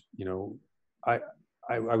 Because, I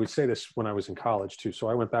would say this when I was in college too. So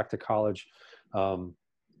I went back to college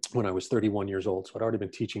when I was 31 years old. So I'd already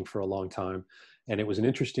been teaching for a long time. And it was an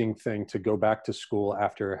interesting thing to go back to school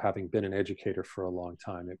after having been an educator for a long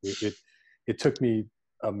time. It took me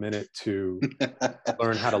a minute to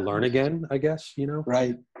learn how to learn again, I guess,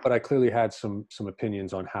 Right. But I clearly had some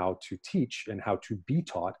opinions on how to teach and how to be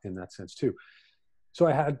taught in that sense too. So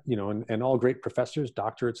I had, and all great professors,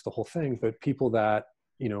 doctorates, the whole thing, but people that,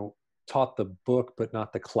 taught the book, but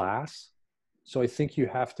not the class. So I think you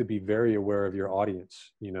have to be very aware of your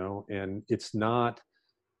audience, and it's not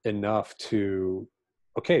enough to,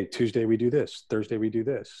 okay, Tuesday we do this, Thursday we do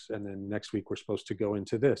this, and then next week we're supposed to go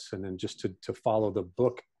into this, and then just to follow the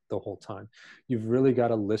book the whole time. You've really got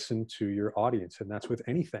to listen to your audience, and that's with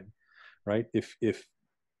anything, right? If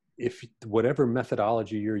whatever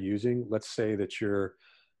methodology you're using, let's say that you're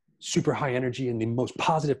super high energy and the most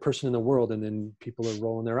positive person in the world, and then people are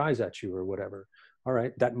rolling their eyes at you or whatever. All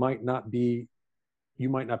right, you might not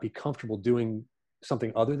be comfortable doing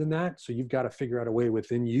something other than that. So you've got to figure out a way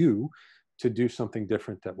within you to do something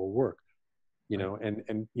different that will work,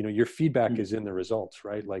 and your feedback is in the results,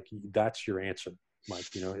 right? Like that's your answer, Mike,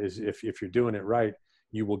 is if you're doing it right,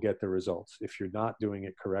 you will get the results. If you're not doing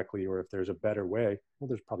it correctly, or if there's a better way, well,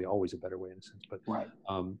 there's probably always a better way in a sense, but right.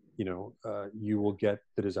 You will get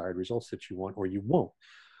the desired results that you want, or you won't.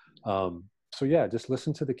 So yeah, just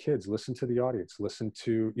listen to the kids, listen to the audience, listen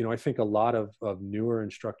to, I think a lot of newer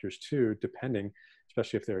instructors too, depending,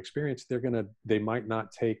 especially if they're experienced, they might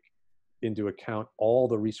not take into account all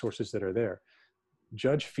the resources that are there.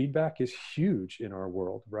 Judge feedback is huge in our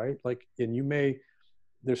world, right? Like, and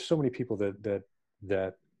there's so many people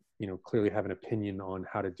that clearly have an opinion on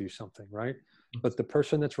how to do something, right? But the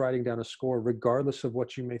person that's writing down a score, regardless of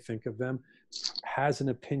what you may think of them, has an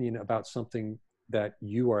opinion about something that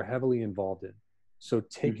you are heavily involved in. So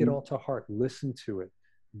take it all to heart, listen to it,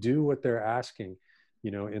 do what they're asking,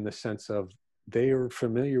 in the sense of they are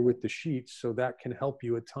familiar with the sheets, so that can help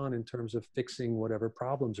you a ton in terms of fixing whatever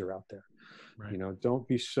problems are out there. Right. Don't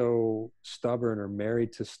be so stubborn or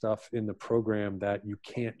married to stuff in the program that you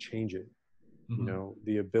can't change it.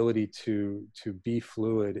 The ability to be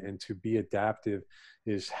fluid and to be adaptive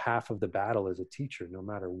is half of the battle as a teacher, no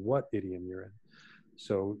matter what idiom you're in.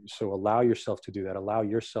 So allow yourself to do that. Allow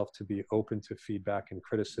yourself to be open to feedback and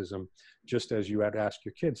criticism, just as you had asked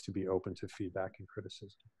your kids to be open to feedback and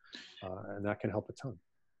criticism. And that can help a ton.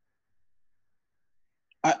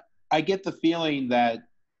 I get the feeling that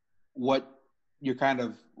what you're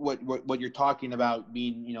what you're talking about,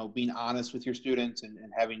 being honest with your students and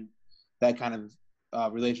having that kind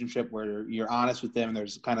of relationship where you're honest with them and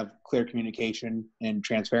there's kind of clear communication and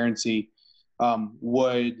transparency,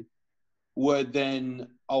 would then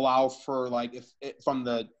allow for, like, if from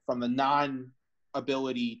the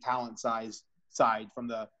non-ability talent side, from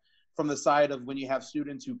the side of when you have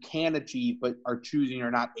students who can achieve but are choosing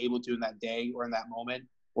or not able to in that day or in that moment,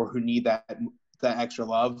 or who need that extra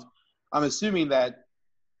love. I'm assuming that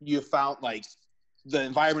you found like the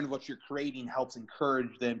environment of what you're creating helps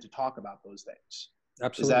encourage them to talk about those things.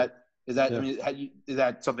 Absolutely. Is that, yeah. I mean, is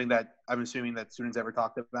that something that I'm assuming that students ever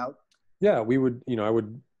talked about? Yeah, we would,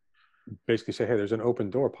 basically say, hey, there's an open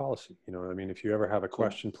door policy. You know, I mean, if you ever have a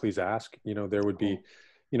question, please ask. You know, there would be,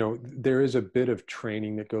 you know, there is a bit of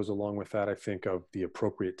training that goes along with that, I think, of the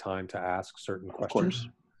appropriate time to ask certain questions.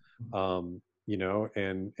 You know,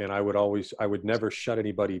 and I would never shut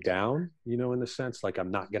anybody down, you know, in the sense like,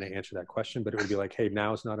 I'm not going to answer that question, but it would be like, hey,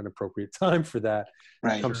 now is not an appropriate time for that.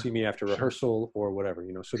 Right. Come see me after rehearsal or whatever,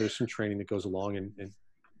 you know. So there's some training that goes along. And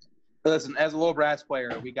listen, as a little brass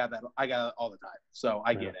player, we got that. I got it all the time, so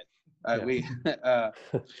I get it.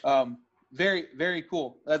 Very, very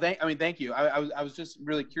cool. Thank you. I was just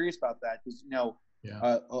really curious about that because, you know,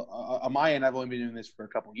 on my end, I've only been doing this for a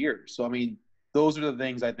couple of years. So, I mean, those are the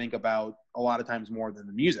things I think about a lot of times more than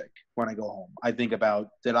the music when I go home. I think about,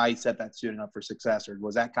 did I set that student up for success, or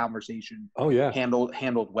was that conversation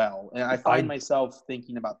handled well? And I find myself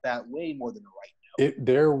thinking about that way more than the right note.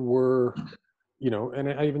 There were, you know, and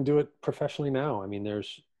I even do it professionally now. I mean,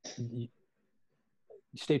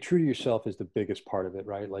 stay true to yourself is the biggest part of it,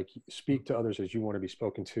 right? Like, speak to others as you want to be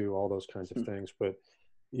spoken to, all those kinds of things. But,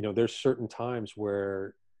 you know, there's certain times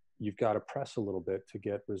where you've got to press a little bit to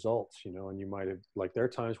get results, you know, and you might have, like, there are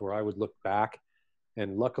times where I would look back,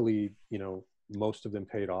 and luckily, you know, most of them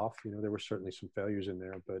paid off. You know, there were certainly some failures in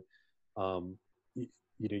there, but,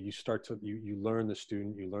 you know, you start to, you learn the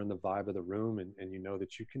student, you learn the vibe of the room, and you know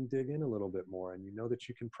that you can dig in a little bit more, and you know that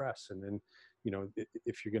you can press. And then, you know,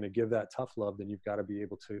 if you're going to give that tough love, then you've got to be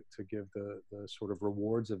able to give the sort of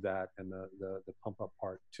rewards of that and the pump up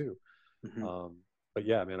part too. But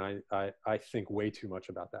yeah, man, I think way too much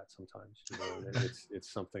about that sometimes. You know,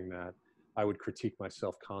 it's something that I would critique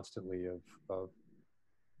myself constantly of,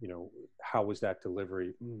 you know, how was that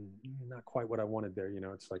delivery? Not quite what I wanted there. You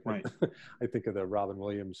know, it's like, I think of the Robin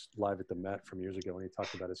Williams Live at the Met from years ago when he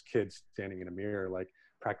talked about his kid standing in a mirror, like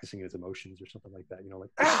practicing his emotions or something like that. You know, like,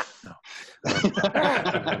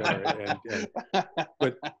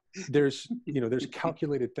 but there's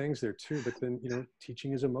calculated things there too. But then, you know,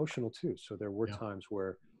 teaching is emotional too. So there were times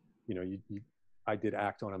where, you know, I did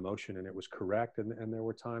act on emotion and it was correct. And there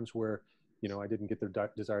were times where, you know, I didn't get the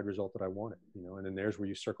desired result that I wanted, you know, and then there's where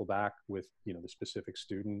you circle back with, you know, the specific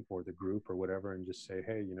student or the group or whatever, and just say,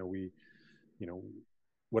 hey, you know,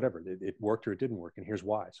 whatever, it worked or it didn't work, and here's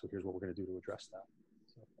why. So here's what we're going to do to address that.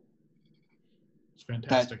 So. It's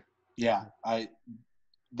fantastic.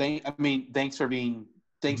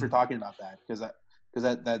 Thanks for talking about that, because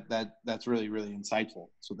that's really, really insightful.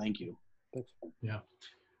 So thank you. Thanks. Yeah.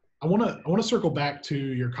 I want to circle back to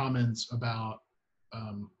your comments about,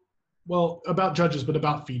 about judges, but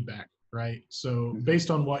about feedback, right? So based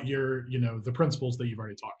on what the principles that you've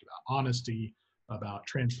already talked about, honesty, about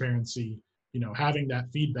transparency, you know, having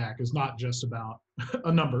that feedback is not just about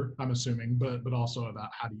a number, I'm assuming, but also about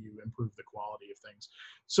how do you improve the quality of things.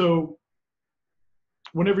 So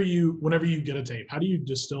whenever you get a tape, how do you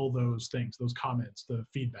distill those things, those comments, the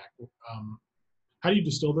feedback? How do you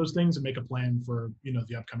distill those things and make a plan for, you know,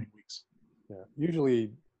 the upcoming weeks? Yeah,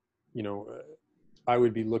 usually, you know, I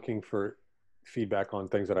would be looking for feedback on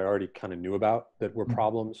things that I already kind of knew about that were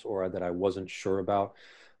problems or that I wasn't sure about.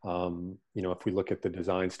 You know, if we look at the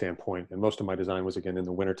design standpoint, and most of my design was, again, in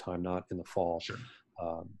the wintertime, not in the fall. Sure.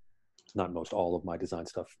 Not most, all of my design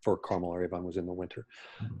stuff for Carmel Avon was in the winter.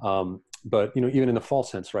 But, you know, even in the fall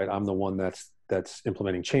sense, right, I'm the one that's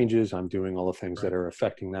implementing changes. I'm doing all the things that are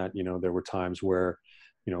affecting that. You know, there were times where,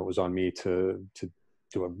 you know, it was on me to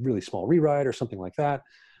do a really small rewrite or something like that.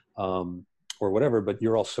 Or whatever, but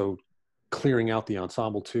you're also clearing out the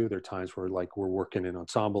ensemble too. There are times where, like, we're working in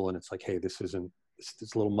ensemble and it's like, hey, it's a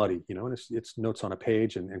little muddy, you know, and it's notes on a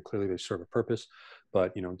page and clearly they serve a purpose,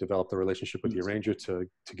 but, you know, develop the relationship with the arranger to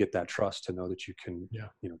get that trust, to know that you can,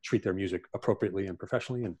 you know, treat their music appropriately and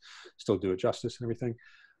professionally and still do it justice and everything.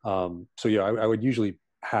 So yeah, I would usually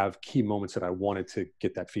have key moments that I wanted to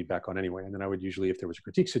get that feedback on anyway. And then I would usually, if there was a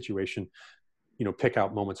critique situation, you know, pick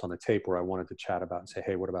out moments on the tape where I wanted to chat about and say,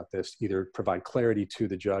 hey, what about this? Either provide clarity to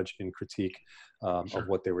the judge in critique of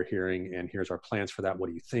what they were hearing, and here's our plans for that. What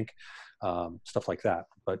do you think? Stuff like that.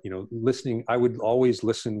 But, you know, listening, I would always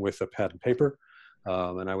listen with a pad and paper,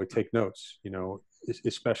 and I would take notes, you know,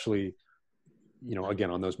 especially, you know, again,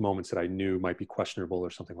 on those moments that I knew might be questionable or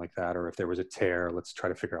something like that, or if there was a tear, let's try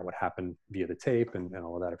to figure out what happened via the tape and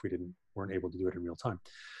all of that if we weren't able to do it in real time.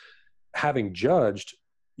 Having judged,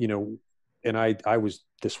 you know, and I was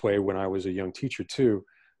this way when I was a young teacher too.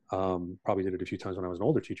 Probably did it a few times when I was an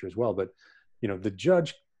older teacher as well. But, you know, the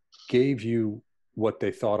judge gave you what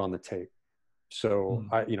they thought on the tape. So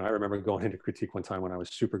I remember going into critique one time when I was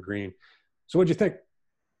super green. So what'd you think?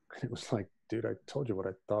 And it was like, dude, I told you what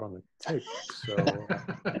I thought on the tape. So,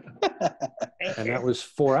 and that was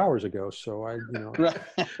 4 hours ago. So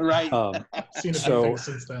Right. Seen a few things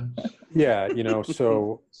since then. Yeah,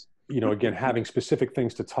 so, again, having specific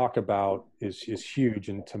things to talk about is huge,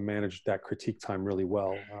 and to manage that critique time really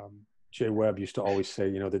well. Jay Webb used to always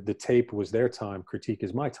say, that the tape was their time, critique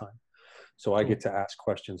is my time. So I get to ask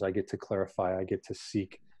questions, I get to clarify, I get to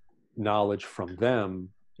seek knowledge from them,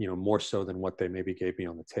 more so than what they maybe gave me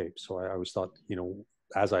on the tape. So I always thought,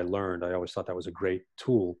 as I learned, I always thought that was a great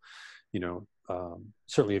tool.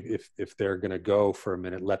 Certainly if they're going to go for a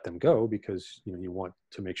minute, let them go, because you want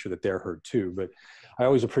to make sure that they're heard too. But I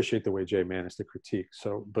always appreciate the way Jay managed the critique.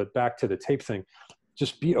 So, but back to the tape thing,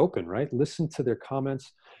 just be open, right? Listen to their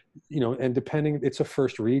comments, and depending, it's a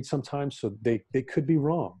first read sometimes, so they could be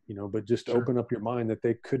wrong, but just Sure. open up your mind that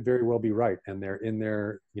they could very well be right, and they're in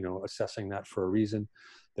there, assessing that for a reason.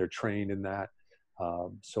 They're trained in that.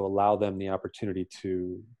 So allow them the opportunity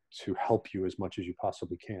to help you as much as you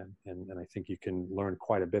possibly can. And I think you can learn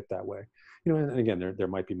quite a bit that way. And again, there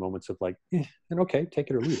might be moments of like, and okay, take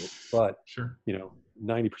it or leave it. But, Sure.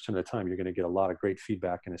 90% of the time, you're going to get a lot of great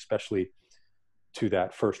feedback, and especially to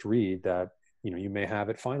that first read that, you may have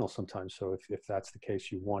at final sometimes. So if that's the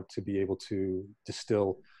case, you want to be able to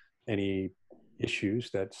distill any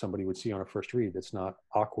issues that somebody would see on a first read that's not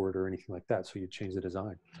awkward or anything like that. So you change the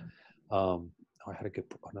design. I had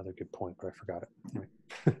another good point, but I forgot it. Anyway,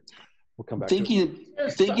 we'll come back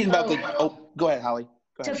thinking about go ahead, Holly.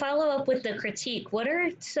 Go ahead. To follow up with the critique, what are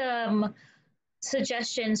some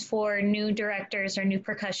suggestions for new directors or new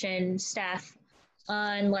percussion staff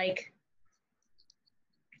on like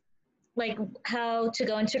how to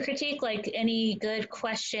go into critique? Like any good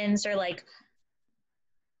questions, or like,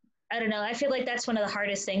 I don't know. I feel like that's one of the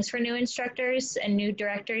hardest things for new instructors and new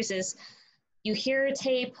directors is you hear a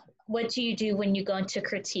tape. What do you do when you go into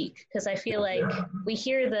critique? Because I feel like we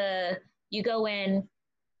hear you go in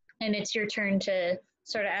and it's your turn to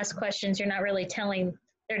sort of ask questions. They're not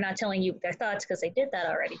telling you their thoughts because they did that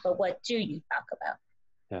already. But what do you talk about?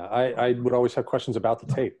 Yeah, I would always have questions about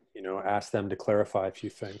the tape, ask them to clarify a few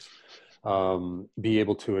things, be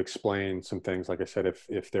able to explain some things. Like I said,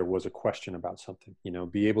 if there was a question about something,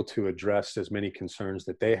 be able to address as many concerns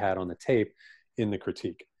that they had on the tape in the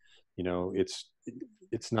critique.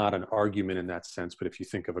 It's not an argument in that sense, but if you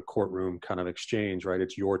think of a courtroom kind of exchange, right,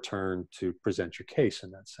 it's your turn to present your case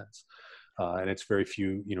in that sense. And it's very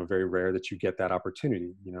rare that you get that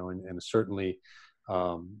opportunity, and certainly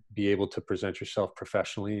be able to present yourself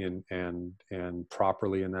professionally and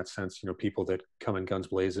properly in that sense. People that come in guns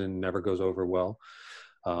blazing never goes over well.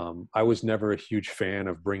 I was never a huge fan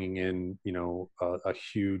of bringing in, a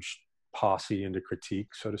huge posse into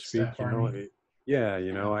critique, so to speak.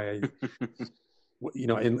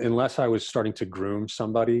 Unless I was starting to groom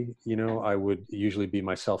somebody, I would usually be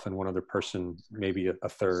myself and one other person, maybe a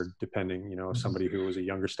third, depending, somebody who was a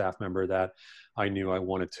younger staff member that I knew I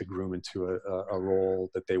wanted to groom into a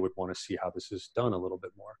role that they would want to see how this is done a little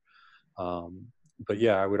bit more. But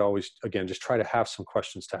yeah, I would always, again, just try to have some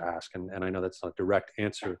questions to ask. And I know that's not a direct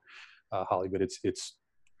answer, Holly, but it's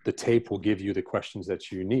the tape will give you the questions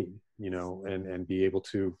that you need, and be able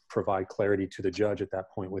to provide clarity to the judge at that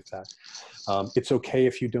point with that. It's okay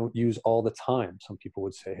if you don't use all the time. Some people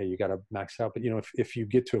would say, hey, you got to max out. But, if you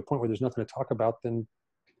get to a point where there's nothing to talk about, then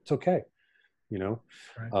it's okay.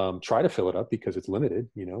 Right. Try to fill it up because it's limited,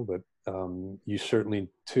 but you certainly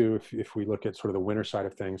too, if we look at sort of the winner side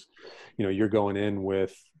of things, you're going in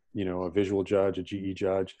with, a visual judge, a GE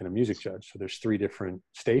judge, and a music judge. So there's 3 different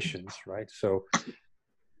stations, right? So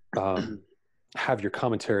have your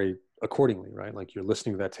commentary accordingly, right? Like you're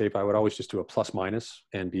listening to that tape, I would always just do a plus minus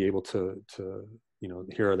and be able to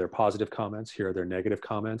here are their positive comments, here are their negative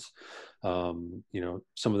comments. Some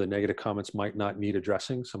of the negative comments might not need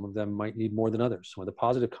addressing. Some of them might need more than others. Some of the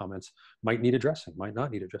positive comments might need addressing, might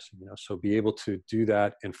not need addressing, so be able to do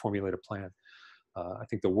that and formulate a plan. I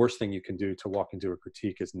think the worst thing you can do to walk into a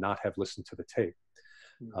critique is not have listened to the tape.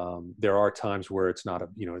 There are times where it's not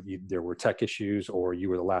there were tech issues or you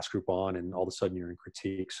were the last group on and all of a sudden you're in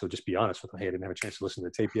critique. So just be honest with them. Hey, I didn't have a chance to listen to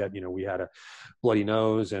the tape yet. We had a bloody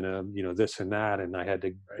nose and this and that, and I had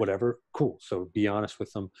to, whatever. Cool. So be honest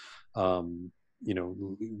with them.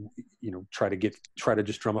 Try to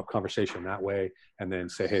just drum up conversation that way and then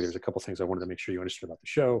say, hey, there's a couple things I wanted to make sure you understood about the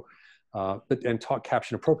show. And talk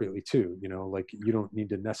caption appropriately too. Like you don't need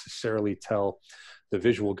to necessarily tell the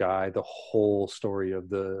visual guy the whole story of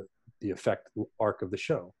the effect arc of the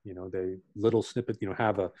show. They little snippet,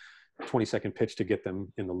 have a 20-second pitch to get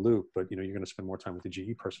them in the loop, but you're going to spend more time with the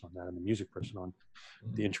GE person on that and the music person on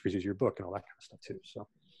the intricacies of your book and all that kind of stuff too. So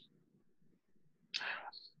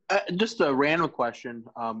just a random question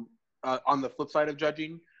on the flip side of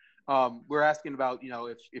judging. we're asking about,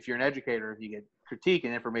 if you're an educator, if you get critique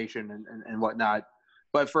and information and whatnot.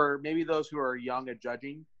 But for maybe those who are young at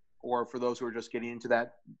judging, or for those who are just getting into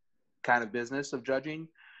that kind of business of judging,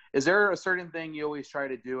 is there a certain thing you always try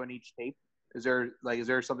to do on each tape? Is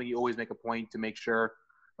there something you always make a point to make sure,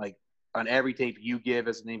 like on every tape you give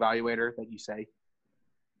as an evaluator, that you say?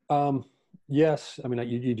 Yes. I mean,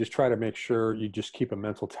 you just try to make sure you just keep a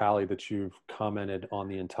mental tally that you've commented on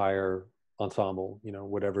the entire ensemble,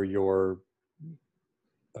 whatever your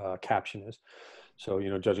caption is. So,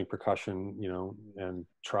 judging percussion, and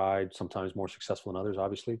tried, sometimes more successful than others,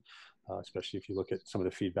 obviously, especially if you look at some of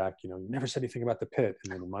the feedback, you never said anything about the pit.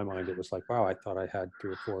 And then in my mind, it was like, wow, I thought I had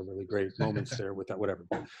 3 or 4 really great moments there with that, whatever.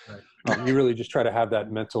 Right. You really just try to have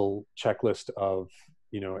that mental checklist of,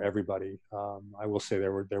 everybody. I will say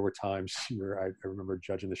there were times where I remember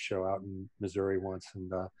judging the show out in Missouri once,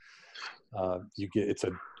 and it's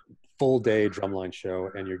a full day drumline show,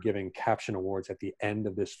 and you're giving caption awards at the end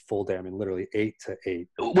of this full day. I mean, literally 8 to 8.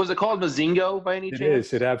 Was it called Mazingo by any chance? It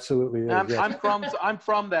is. It absolutely is. I'm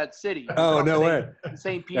from that city. Oh, no way.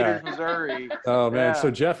 St. Peters, Missouri. Oh man. Yeah. So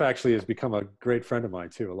Jeff actually has become a great friend of mine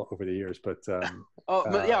too over the years, but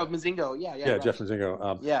Mazingo. Yeah, Jeff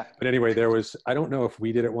Mazingo. Yeah. But anyway, I don't know if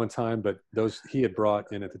we did it one time, but he had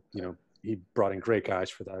brought in he brought in great guys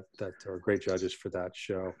for that or great judges for that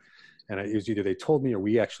show. And it was either they told me or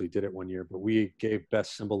we actually did it one year, but we gave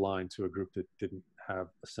best cymbal line to a group that didn't have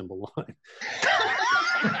a cymbal line.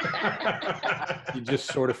 You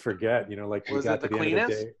just sort of forget, like we was got it the to the cleanest?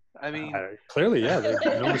 end of the day. I mean, clearly, yeah, there's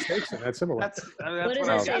no mistakes in that cymbal line. What does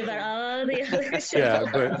it say about all the other shows? Yeah,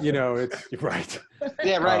 but it's right.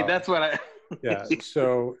 Yeah, right. That's what I. Yeah.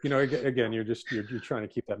 So again, you're trying to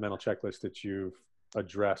keep that mental checklist that you've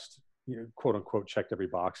addressed, quote unquote, checked every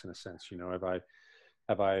box in a sense.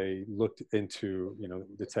 Have I looked into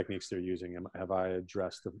the techniques they're using? Have I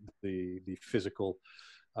addressed the physical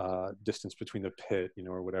distance between the pit,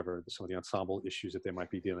 or whatever, some of the ensemble issues that they might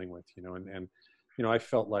be dealing with, and I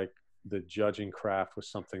felt like the judging craft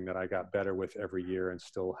was something that I got better with every year, and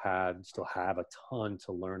still have a ton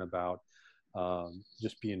to learn about,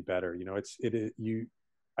 just being better.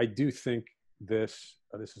 I do think this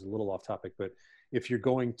is a little off topic, but if you're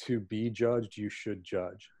going to be judged, you should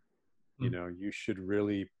judge. You should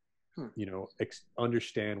really,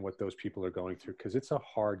 understand what those people are going through, because it's a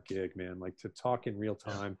hard gig, man. Like, to talk in real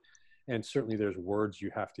time, and certainly there's words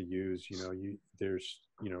you have to use. There's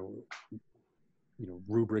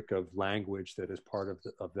rubric of language that is part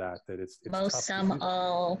of that. That it's most, tough some,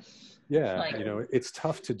 all. Yeah, it's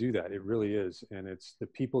tough to do that. It really is, and it's the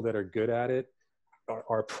people that are good at it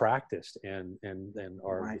are practiced and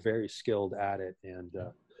are right. very skilled at it. And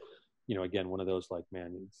again, one of those, like,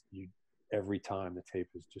 man, every time the tape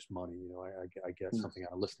is just money. I get something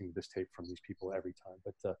out of listening to this tape from these people every time.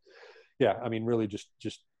 But yeah, I mean, really just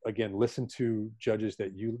again, listen to judges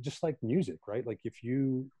that you just like music, right? Like, if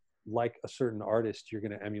you like a certain artist, you're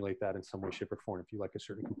going to emulate that in some way, shape, or form. If you like a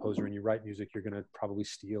certain composer and you write music, you're going to probably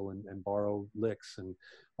steal and borrow licks and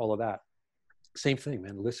all of that. Same thing,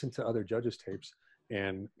 man. Listen to other judges' tapes.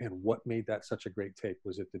 And what made that such a great tape?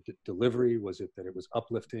 Was it the delivery? Was it that it was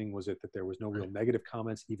uplifting? Was it that there was no real negative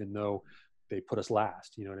comments, even though they put us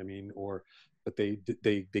last? You know what I mean? But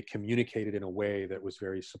they communicated in a way that was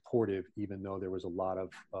very supportive, even though there was a lot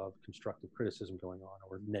of constructive criticism going on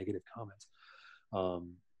or negative comments.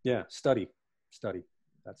 Yeah, study.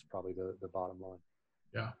 That's probably the bottom line.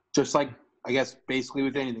 Yeah. Just like, I guess, basically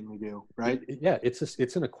with anything we do, right? Yeah,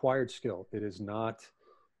 it's an acquired skill. It is not.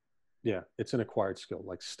 Yeah, it's an acquired skill.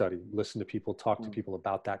 Like, study, listen to people, talk to people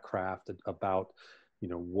about that craft, about,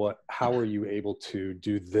 how are you able to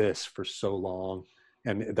do this for so long?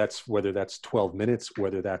 And that's whether that's 12 minutes,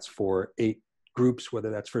 whether that's for 8 groups, whether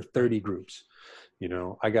that's for 30 groups.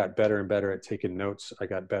 I got better and better at taking notes. I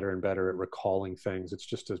got better and better at recalling things.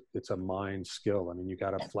 It's a mind skill. I mean, you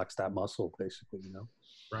got to flex that muscle, basically,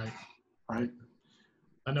 Right.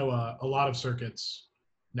 I know a lot of circuits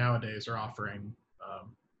nowadays are offering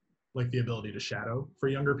like the ability to shadow for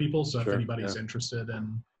younger people. So if anybody's interested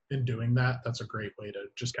in doing that, that's a great way to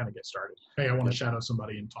just kind of get started. Hey, I want to shadow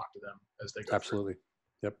somebody and talk to them as they go. Absolutely.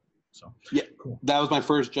 Through. Yep. So yeah, cool. That was my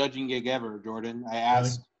first judging gig ever, Jordan. I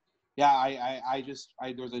asked, there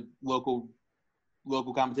was a local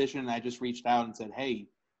competition, and I just reached out and said, hey,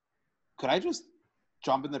 could I just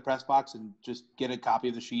jump in the press box and just get a copy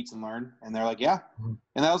of the sheets and learn? And they're like, yeah. Mm-hmm.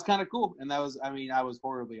 And that was kind of cool. And that was, I was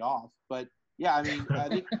horribly off, but yeah, I think,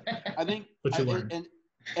 but you learned.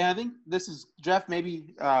 And I think this is, Jeff,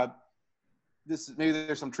 maybe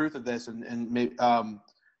there's some truth of this. And maybe,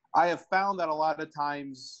 I have found that a lot of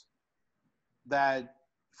times that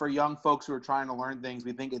for young folks who are trying to learn things,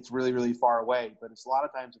 we think it's really, really far away. But it's a lot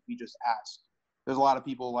of times if we just ask, there's a lot of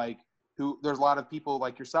people like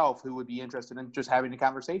yourself who would be interested in just having a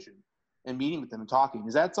conversation and meeting with them and talking.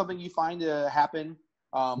 Is that something you find to happen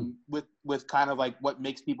with kind of like what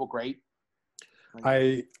makes people great?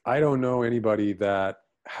 I don't know anybody that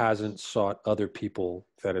hasn't sought other people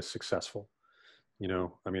that is successful, you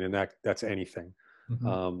know, I mean, and that's anything.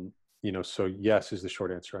 Mm-hmm. You know, so yes is the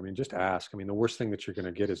short answer. I mean, just ask. I mean, the worst thing that you're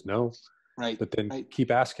going to get is no, Right. but then Right. keep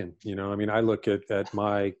asking, you know. I mean, I look at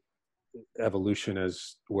my evolution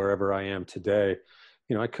as wherever I am today,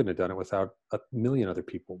 you know, I couldn't have done it without a million other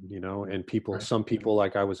people, you know, and people, Right. some people,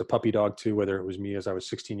 like I was a puppy dog too, whether it was me as I was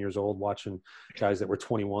 16 years old, watching guys that were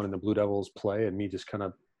 21 in the Blue Devils play, and me just kind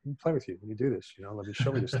of play with you when you do this, you know, let me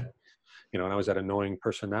show me this thing, you know, and I was that annoying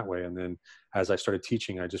person that way. And then as I started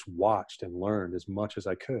teaching, I just watched and learned as much as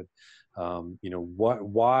I could. You know,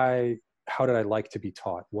 why, how did I like to be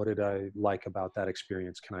taught? What did I like about that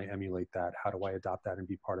experience? Can I emulate that? How do I adopt that and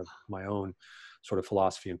be part of my own sort of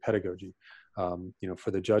philosophy and pedagogy? You know, for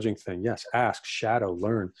the judging thing, yes, ask, shadow,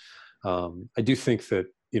 learn. I do think that,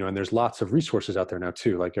 you know, and there's lots of resources out there now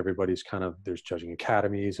too, like everybody's kind of, there's judging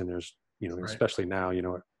academies, and there's, you know, Right. especially now, you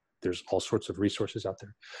know, there's all sorts of resources out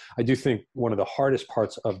there. I do think one of the hardest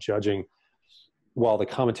parts of judging, while the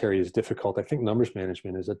commentary is difficult, I think numbers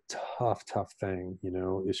management is a tough thing, you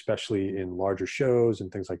know, especially in larger shows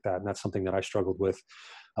and things like that. And that's something that I struggled with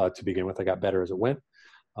to begin with. I got better as it went.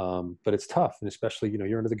 But it's tough. And especially, you know,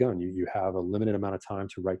 you're under the gun. You have a limited amount of time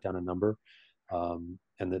to write down a number.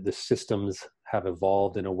 And the systems have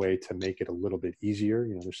evolved in a way to make it a little bit easier.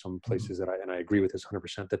 You know, there's some places that I agree with this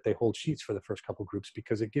 100%, that they hold sheets for the first couple of groups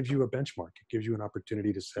because it gives you a benchmark. It gives you an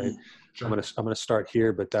opportunity to say, Sure. I'm going to start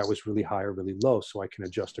here, but that was really high or really low, so I can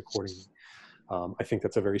adjust accordingly. I think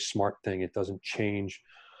that's a very smart thing. It doesn't change,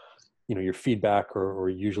 you know, your feedback, or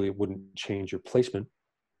usually it wouldn't change your placement,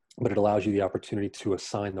 but it allows you the opportunity to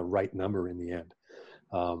assign the right number in the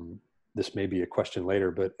end. This may be a question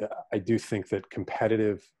later, but I do think that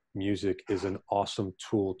competitive music is an awesome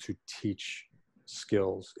tool to teach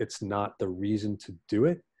skills. It's not the reason to do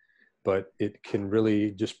it, but it can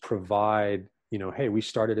really just provide, you know, hey, we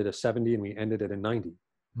started at a 70 and we ended at a 90.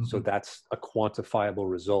 Mm-hmm. So that's a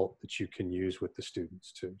quantifiable result that you can use with the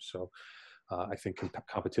students too. So I think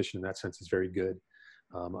competition in that sense is very good.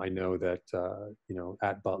 I know that, you know,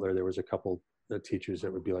 at Butler, there was a couple of teachers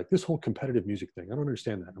that would be like, this whole competitive music thing, I don't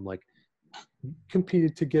understand that. I'm like, you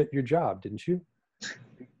competed to get your job, didn't you?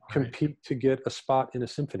 Compete to get a spot in a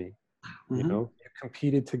symphony. Mm-hmm. You know, you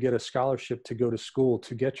competed to get a scholarship to go to school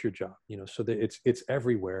to get your job, you know, so that it's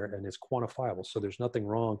everywhere and it's quantifiable. So there's nothing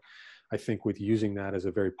wrong, I think, with using that as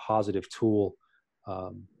a very positive tool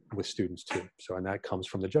with students too. So, and that comes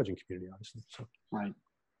from the judging community, obviously. So. Right.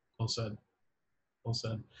 Well said. Well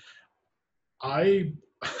said. I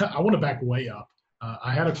want to back way up.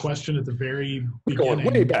 I had a question at the very beginning.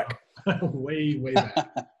 Going way back. way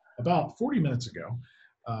back. About 40 minutes ago.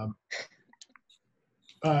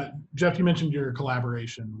 Jeff, you mentioned your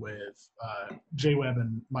collaboration with Jay Webb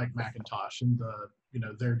and Mike McIntosh, and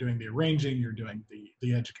they're doing the arranging, you're doing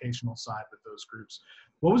the educational side with those groups.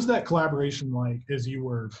 What was that collaboration like as you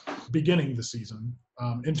were beginning the season,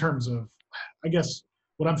 in terms of, I guess,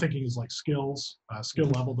 what I'm thinking is like skill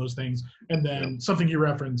level, those things. And then something you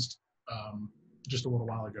referenced just a little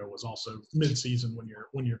while ago was also mid-season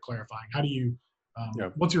when you're clarifying. How do you,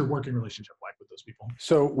 what's your working relationship like with those people?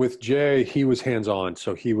 So with Jay, he was hands-on.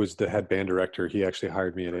 So he was the head band director. He actually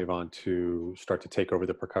hired me at Avon to start to take over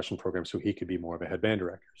the percussion program so he could be more of a head band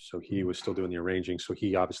director. So he was still doing the arranging. So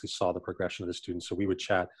he obviously saw the progression of the students. So we would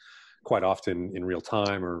chat quite often in real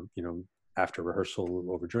time, or, you know, after rehearsal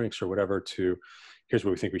over drinks or whatever, to here's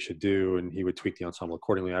what we think we should do. And he would tweak the ensemble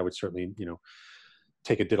accordingly. I would certainly, you know,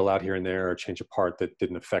 take a diddle out here and there or change a part that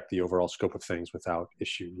didn't affect the overall scope of things without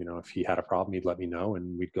issue. You know, if he had a problem, he'd let me know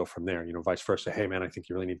and we'd go from there, you know, vice versa. Hey man, I think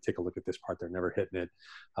you really need to take a look at this part. They're never hitting it.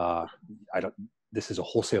 This is a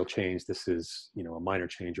wholesale change. This is, you know, a minor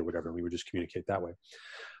change or whatever. And we would just communicate that way.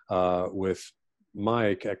 With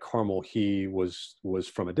Mike at Carmel, he was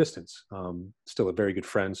from a distance, still a very good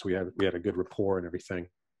friend. So we had a good rapport and everything.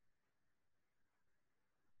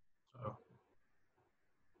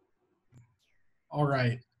 All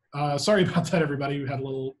right. Sorry about that, everybody. We had a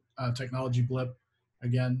little technology blip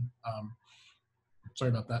again. Sorry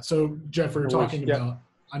about that. So, Jeff, we were talking about,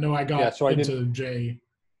 I know I got into Jay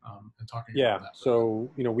and talking about that.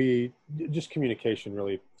 So, you know, we just communication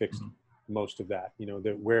really fixed most of that. You know,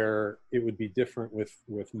 that where it would be different with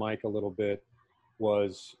Mike a little bit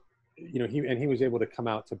was, you know, he was able to come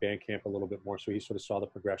out to band camp a little bit more. So he sort of saw the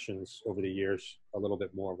progressions over the years a little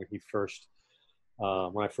bit more when he first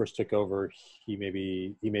When I first took over, he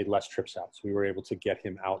made less trips out. So we were able to get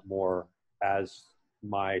him out more as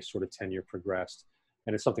my sort of tenure progressed.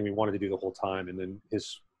 And it's something we wanted to do the whole time. And then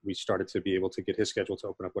we started to be able to get his schedule to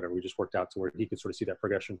open up, whatever. We just worked out to where he could sort of see that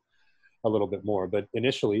progression a little bit more. But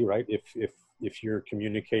initially, right, if you're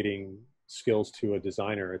communicating skills to a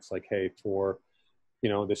designer, it's like, hey, for, you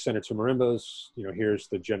know, the center to marimbas, you know, here's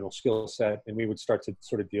the general skill set. And we would start to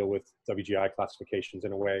sort of deal with WGI classifications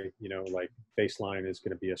in a way, you know, like bass line is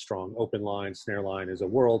going to be a strong open line, snare line is a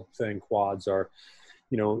world thing, quads are,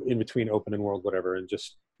 you know, in between open and world, whatever. And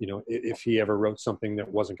just, you know, if he ever wrote something that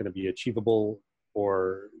wasn't going to be achievable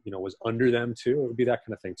or, you know, was under them too, it would be that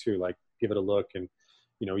kind of thing too. Like give it a look. And,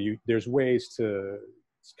 you know, there's ways to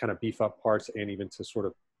kind of beef up parts and even to sort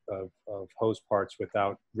of hose parts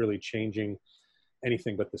without really changing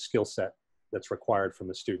anything but the skill set that's required from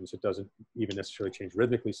the students. It doesn't even necessarily change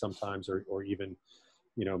rhythmically sometimes, or even,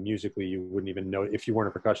 you know, musically, you wouldn't even know. If you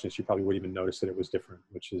weren't a percussionist, you probably wouldn't even notice that it was different,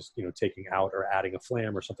 which is, you know, taking out or adding a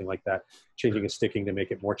flam or something like that, changing a sticking to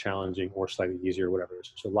make it more challenging or slightly easier, or whatever.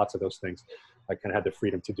 So lots of those things I kind of had the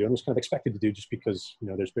freedom to do and was kind of expected to do just because, you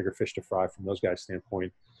know, there's bigger fish to fry from those guys'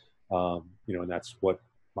 standpoint. You know, and that's what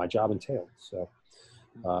my job entailed. So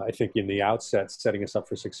I think in the outset, setting us up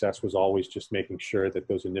for success was always just making sure that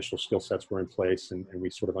those initial skill sets were in place and we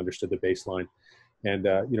sort of understood the baseline. And,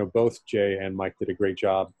 you know, both Jay and Mike did a great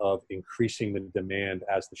job of increasing the demand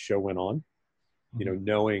as the show went on, you know,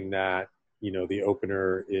 knowing that, you know, the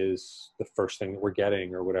opener is the first thing that we're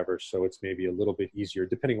getting or whatever. So it's maybe a little bit easier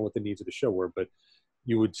depending on what the needs of the show were, but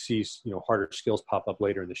you would see, you know, harder skills pop up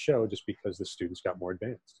later in the show just because the students got more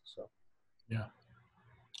advanced. So, yeah,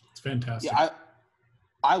 it's fantastic. Yeah,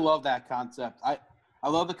 I love that concept. I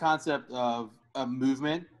love the concept of a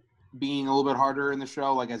movement being a little bit harder in the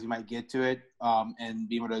show, like as you might get to it, and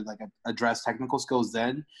being able to like address technical skills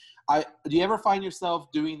then. Do you ever find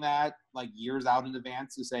yourself doing that like years out in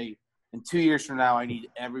advance to say, in 2 years from now, I need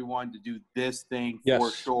everyone to do this thing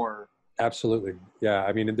for sure? Absolutely. Yeah.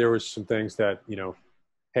 I mean, there was some things that, you know,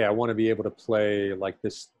 hey, I want to be able to play like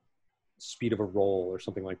this speed of a roll or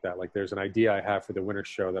something like that. Like there's an idea I have for the winter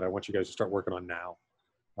show that I want you guys to start working on now.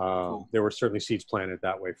 Cool. There were certainly seeds planted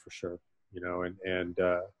that way for sure, you know, and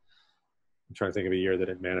I'm trying to think of a year that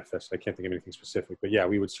it manifested. I can't think of anything specific, but yeah,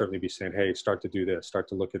 we would certainly be saying, hey, start to do this, start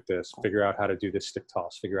to look at this, figure out how to do this stick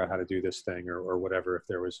toss, figure out how to do this thing or whatever, if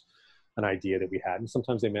there was an idea that we had. And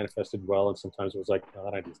sometimes they manifested well, and sometimes it was like, no,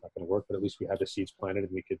 that idea's not going to work, but at least we had the seeds planted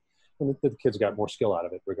and we could, and the kids got more skill out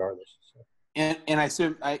of it regardless. So. And I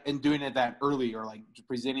assume in doing it that early or like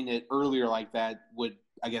presenting it earlier like that would,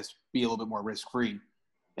 I guess, be a little bit more risk-free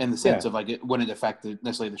in the sense of like it wouldn't affect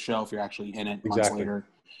necessarily the show if you're actually in it months later.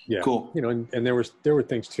 Yeah. Cool. You know, and there were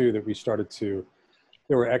things too that we started to,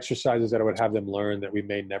 there were exercises that I would have them learn that we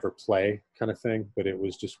may never play kind of thing, but it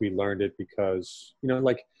was just, we learned it because, you know,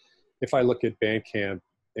 like if I look at band camp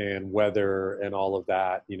and weather and all of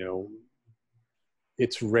that, you know,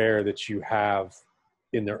 it's rare that you have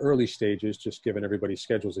in the early stages, just given everybody's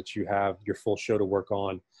schedules, that you have your full show to work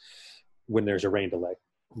on when there's a rain delay,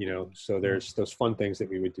 you know, so there's those fun things that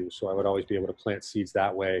we would do. So I would always be able to plant seeds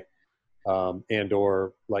that way. And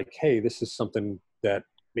or like, hey, this is something that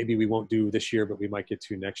maybe we won't do this year, but we might get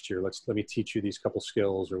to next year. Let me teach you these couple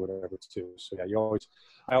skills or whatever too. So yeah,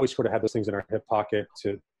 I always sort of have those things in our hip pocket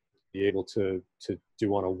to be able to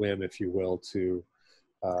do on a whim, if you will, to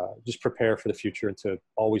just prepare for the future and to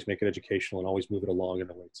always make it educational and always move it along in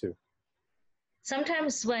a way too.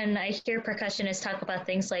 Sometimes when I hear percussionists talk about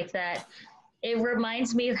things like that, it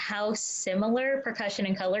reminds me of how similar percussion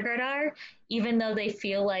and color guard are, even though they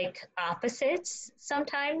feel like opposites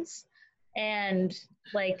sometimes. And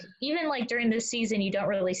like, even like during this season, you don't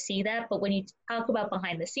really see that, but when you talk about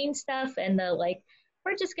behind the scenes stuff and the like,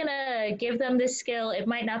 we're just gonna give them this skill. It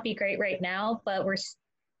might not be great right now, but we're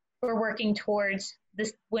working towards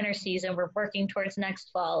this winter season. We're working towards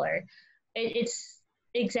next fall, or it's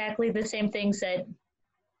exactly the same things that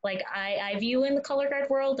like I view in the color guard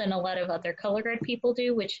world and a lot of other color guard people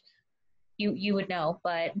do, which you would know,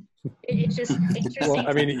 but it's just interesting. Well,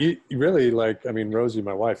 I mean, you really like, I mean, Rosie,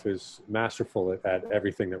 my wife, is masterful at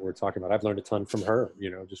everything that we're talking about. I've learned a ton from her, you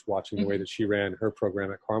know, just watching the way that she ran her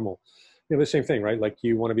program at Carmel. You know, the same thing, right? Like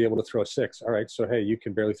you want to be able to throw a 6. All right. So, hey, you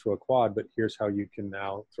can barely throw a quad, but here's how you can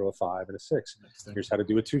now throw a 5 and a 6. Here's how to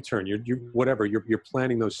do a 2-turn. You're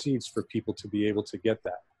planting those seeds for people to be able to get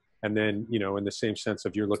that. And then, you know, in the same sense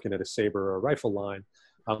of you're looking at a saber or a rifle line,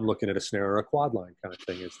 I'm looking at a snare or a quad line kind of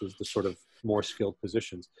thing. It's the sort of more skilled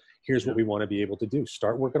positions. Here's what we want to be able to do.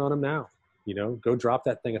 Start working on them now. You know, go drop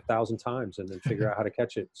that thing 1,000 times and then figure out how to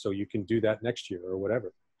catch it so you can do that next year or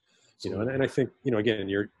whatever. You know, and I think, you know, again,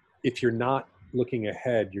 if you're not looking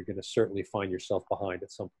ahead, you're going to certainly find yourself behind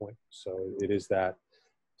at some point. So it is that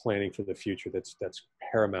planning for the future that's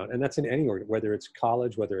paramount, and that's in any org, whether it's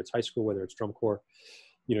college, whether it's high school, whether it's drum corps.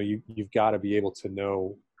 You know, you've got to be able to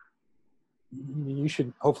know. You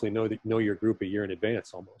should hopefully know your group a year in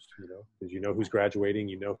advance, almost. You know, because you know who's graduating,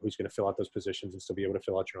 you know who's going to fill out those positions, and still be able to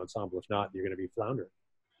fill out your ensemble. If not, you're going to be floundering.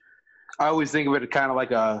 I always think of it kind of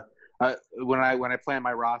like when I plan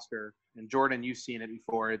my roster. And Jordan, you've seen it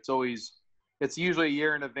before. It's usually a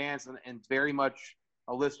year in advance, and very much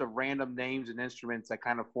a list of random names and instruments that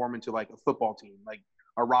kind of form into like a football team, like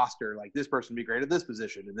a roster. Like this person would be great at this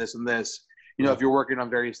position, and this and this. You know, if you're working on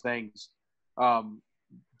various things.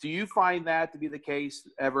 Do you find that to be the case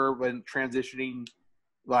ever when transitioning,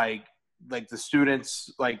 like the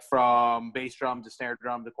students, like from bass drum to snare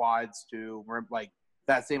drum to quads to like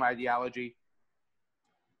that same ideology?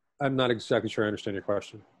 I'm not exactly sure I understand your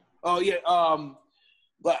question. Oh yeah,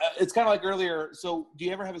 it's kind of like earlier. So do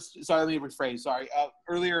you ever have sorry, let me rephrase. Sorry,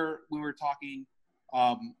 earlier we were talking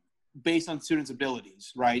based on students'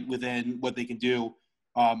 abilities, right, within what they can do.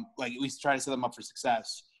 Like we try to set them up for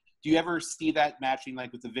success. Do you ever see that matching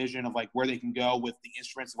like with the vision of like where they can go with the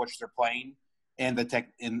instruments of which they're playing and the tech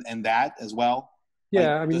and that as well?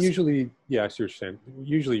 Yeah, like, I mean, usually, yeah, I see what you're saying.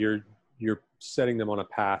 Usually you're setting them on a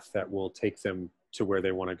path that will take them to where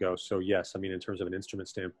they want to go. So yes, I mean, in terms of an instrument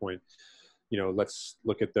standpoint, you know, let's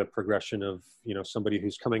look at the progression of, you know, somebody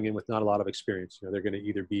who's coming in with not a lot of experience. You know, they're going to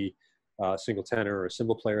either be a single tenor or a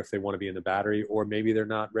cymbal player if they want to be in the battery, or maybe they're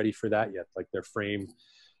not ready for that yet. Like their frame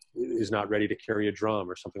is not ready to carry a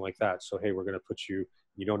drum or something like that. So, hey, we're going to put you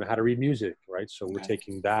don't know how to read music, right? So we're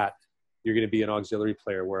taking that. You're going to be an auxiliary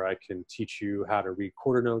player where I can teach you how to read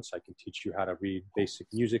quarter notes. I can teach you how to read basic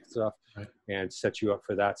music stuff, right, and set you up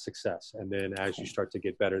for that success. And then as you start to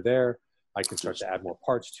get better there, I can start to add more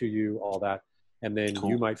parts to you, all that. And then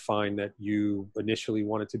you might find that you initially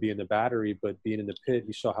wanted to be in the battery, but being in the pit,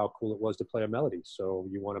 you saw how cool it was to play a melody. So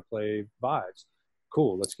you want to play vibes.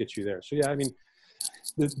 Cool, let's get you there. So yeah, I mean,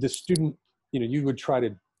 the student, you know, you would try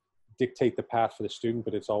to dictate the path for the student,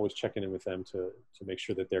 but it's always checking in with them to make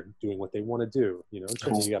sure that they're doing what they want to do, you know,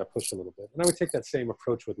 and you got to push a little bit. And I would take that same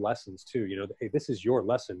approach with lessons too, you know, hey, this is your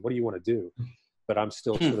lesson. What do you want to do? But I'm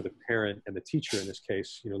still sort of the parent and the teacher in this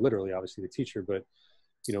case, you know, literally obviously the teacher, but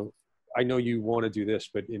you know, I know you want to do this,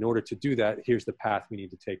 but in order to do that, here's the path we need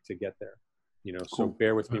to take to get there, you know, so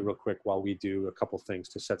bear with me real quick while we do a couple things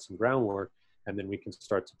to set some groundwork, and then we can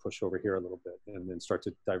start to push over here a little bit and then start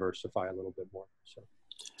to diversify a little bit more. So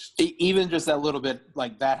even just that little bit,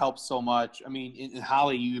 like that helps so much. I mean, in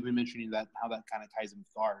Holly, you've been mentioning that, how that kind of ties in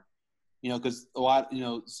with guard, you know, because a lot, you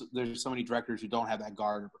know, there's so many directors who don't have that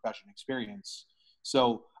guard or percussion experience.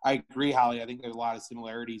 So I agree, Holly. I think there's a lot of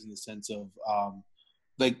similarities in the sense of,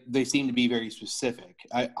 like they seem to be very specific.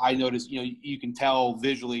 I noticed, you know, you can tell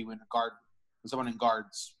visually when someone in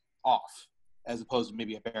guard's off, as opposed to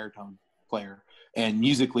maybe a baritone player. And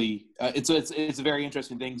musically, it's a very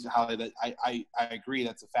interesting thing, Holly, that I agree.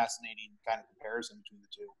 That's a fascinating kind of comparison between the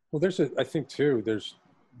two. Well, I think too, there's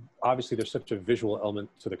such a visual element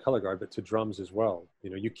to the color guard, but to drums as well.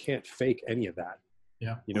 You know, you can't fake any of that.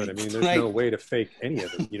 Yeah. You know what I mean? There's no way to fake any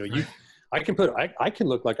of it. You know, I can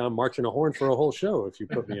look like I'm marching a horn for a whole show if you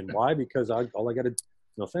put me in. Why? Because all I got to,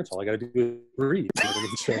 no offense, all I got to do is breathe. You know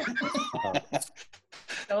what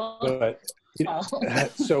I mean? But you know,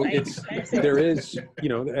 so there is, you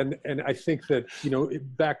know, and I think that, you know,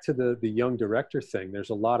 back to the young director thing, there's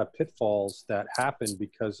a lot of pitfalls that happen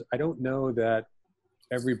because I don't know that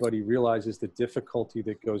everybody realizes the difficulty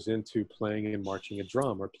that goes into playing and marching a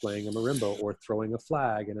drum or playing a marimba or throwing a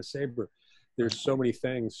flag and a saber. There's so many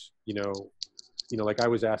things, you know, like I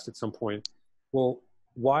was asked at some point, well,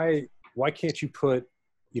 why can't you put,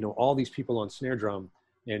 you know, all these people on snare drum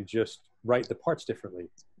and just write the parts differently?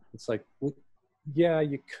 It's like, well, yeah,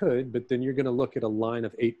 you could, but then you're going to look at a line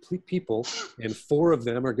of 8 people and 4 of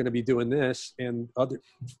them are going to be doing this and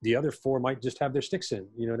the other 4 might just have their sticks in,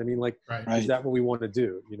 you know what I mean? Like, Is that what we want to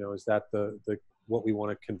do? You know, is that the what we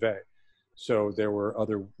want to convey? So there were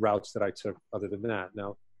other routes that I took other than that.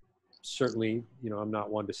 Now, certainly, you know, I'm not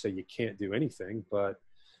one to say you can't do anything, but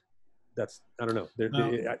that's, I don't know.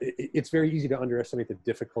 It's very easy to underestimate the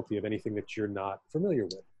difficulty of anything that you're not familiar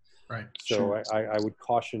with. Right. So I would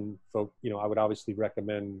caution folk, you know, I would obviously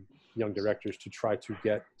recommend young directors to try to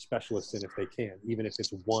get specialists in if they can, even if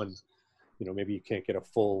it's one, you know, maybe you can't get a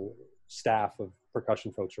full staff of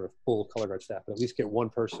percussion folks or a full color guard staff, but at least get one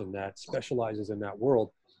person that specializes in that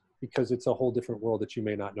world, because it's a whole different world that you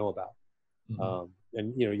may not know about. Mm-hmm.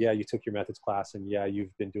 And, you know, yeah, you took your methods class and yeah,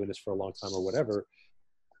 you've been doing this for a long time or whatever,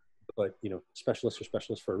 but you know, specialists are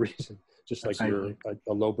specialists for a reason, just like Absolutely. you're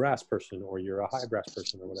a low brass person or you're a high brass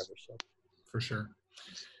person or whatever. So For sure,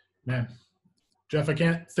 man. Jeff, I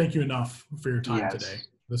can't thank you enough for your time Yes. today.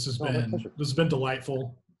 This has my been pleasure.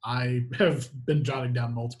 delightful. I have been jotting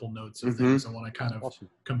down multiple notes of things I want to kind of Awesome.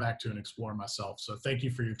 come back to and explore myself. So thank you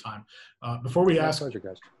for your time. Before we ask pleasure,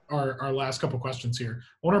 guys. our last couple questions here,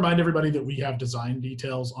 I want to remind everybody that we have design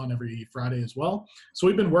details on every Friday as well. So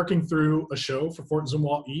we've been working through a show for Fort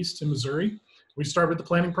Zumwalt East in Missouri. We started with the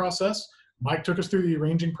planning process. Mike took us through the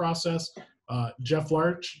arranging process. Jeff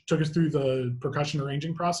Larch took us through the percussion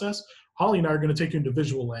arranging process. Holly and I are going to take you into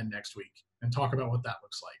visual land next week and talk about what that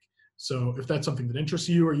looks like. So if that's something that interests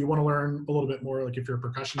you, or you want to learn a little bit more, like if you're a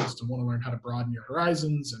percussionist and want to learn how to broaden your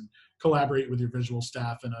horizons and collaborate with your visual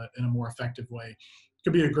staff in a more effective way, it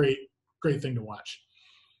could be a great thing to watch.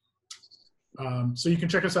 So you can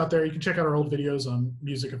check us out there. You can check out our old videos on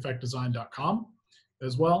musiceffectdesign.com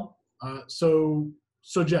as well. So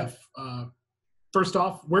Jeff, first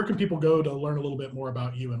off, where can people go to learn a little bit more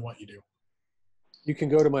about you and what you do? You can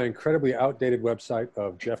go to my incredibly outdated website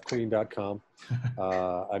of jeffqueen.com.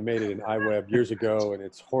 I made it in iWeb years ago, and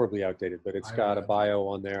it's horribly outdated, but it's got a bio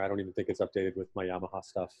on there. I don't even think it's updated with my Yamaha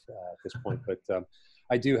stuff at this point, but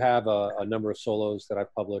I do have a number of solos that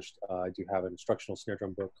I've published. I do have an instructional snare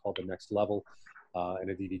drum book called The Next Level, and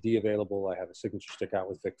a DVD available. I have a signature stick out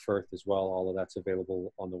with Vic Firth as well. All of that's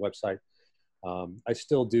available on the website. I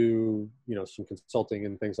still do, you know, some consulting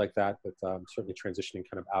and things like that, but I'm certainly transitioning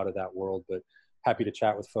kind of out of that world, but happy to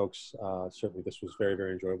chat with folks. Certainly this was very,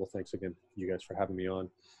 very enjoyable. Thanks again, you guys, for having me on.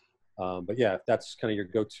 But yeah, that's kind of your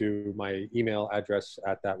go-to. My email address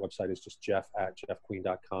at that website is just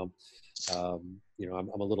jeff@jeffqueen.com. You know,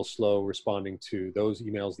 I'm a little slow responding to those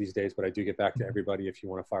emails these days, but I do get back to everybody. If you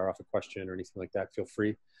want to fire off a question or anything like that, feel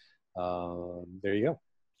free. There you go.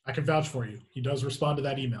 I can vouch for you. He does respond to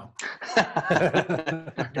that email.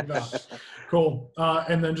 I can vouch. Cool.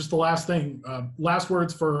 And then just the last thing, last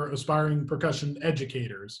words for aspiring percussion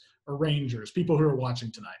educators, arrangers, people who are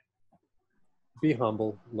watching tonight. Be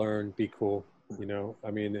humble, learn, be cool. You know, I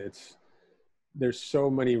mean, there's so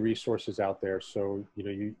many resources out there. So, you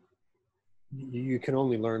know, you can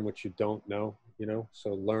only learn what you don't know, you know,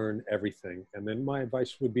 so learn everything. And then my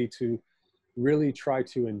advice would be to really try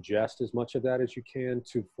to ingest as much of that as you can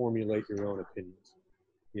to formulate your own opinions.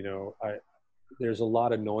 You know, there's a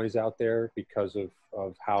lot of noise out there because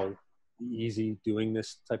of how easy doing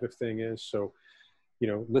this type of thing is. So, you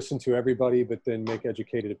know, listen to everybody, but then make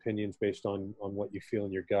educated opinions based on what you feel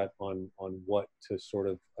in your gut on what to sort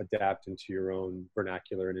of adapt into your own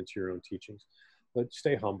vernacular and into your own teachings. But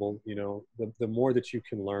stay humble. You know, the more that you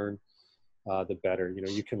can learn, the better. You know,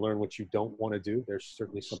 you can learn what you don't want to do. There's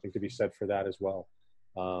certainly something to be said for that as well.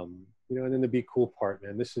 You know, and then the be cool part,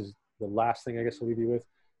 man. This is the last thing I guess I'll leave you with.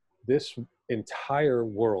 This entire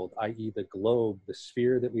world, i.e. the globe, the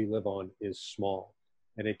sphere that we live on, is small.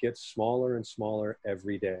 And it gets smaller and smaller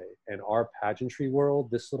every day. And our pageantry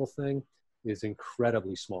world, this little thing, is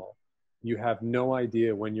incredibly small. You have no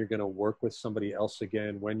idea when you're going to work with somebody else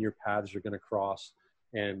again, when your paths are going to cross,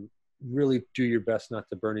 and really do your best not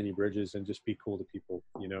to burn any bridges and just be cool to people.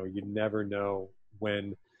 You know, you never know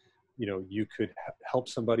when, you know, you could help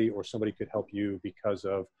somebody or somebody could help you because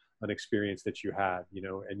of an experience that you had, you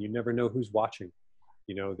know, and you never know who's watching.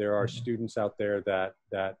 You know, there are students out there that,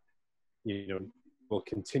 you know, will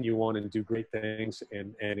continue on and do great things.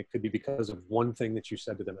 And it could be because of one thing that you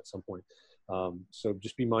said to them at some point. So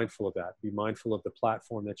just be mindful of that. Be mindful of the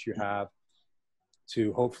platform that you have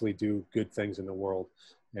to hopefully do good things in the world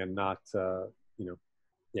and not, you know,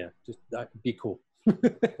 yeah, just be cool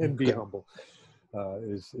and be humble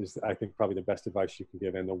is I think probably the best advice you can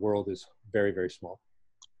give. And the world is very, very small.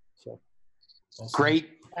 So. Awesome.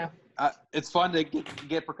 Great. It's fun to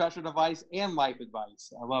get percussion advice and life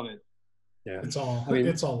advice. I love it. Yeah, it's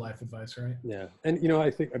all life advice, right? Yeah, and you know, I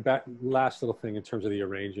think about last little thing in terms of the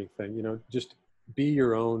arranging thing. You know, just be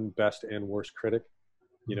your own best and worst critic.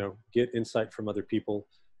 You know, get insight from other people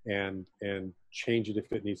and change it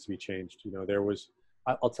if it needs to be changed. You know,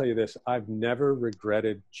 I'll tell you this: I've never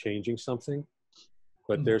regretted changing something,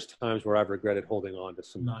 but there's times where I've regretted holding on to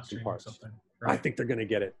some parts. Something, right? I think they're going to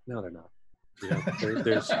get it. No, they're not. You know,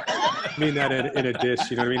 there's I mean that in a dish.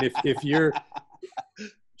 You know what I mean? If you're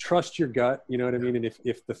trust your gut, you know what I mean? And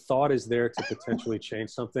if the thought is there to potentially change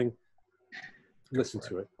something, listen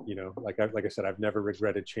to it. You know, like I said, I've never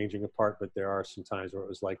regretted changing a part, but there are some times where it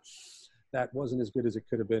was like, that wasn't as good as it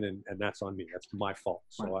could have been. And that's on me. That's my fault.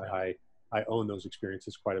 So I own those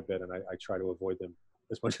experiences quite a bit, and I try to avoid them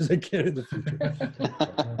as much as I can in the future.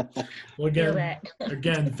 Well,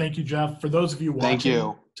 again, thank you, Jeff. For those of you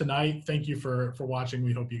watching tonight, thank you for watching.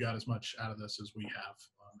 We hope you got as much out of this as we have.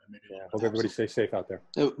 And maybe hope everybody stays safe out there.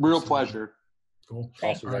 Real pleasure. Cool.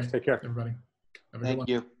 Awesome, guys. Take care. Everybody. Have a Thank good one.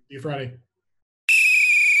 you. See you Friday.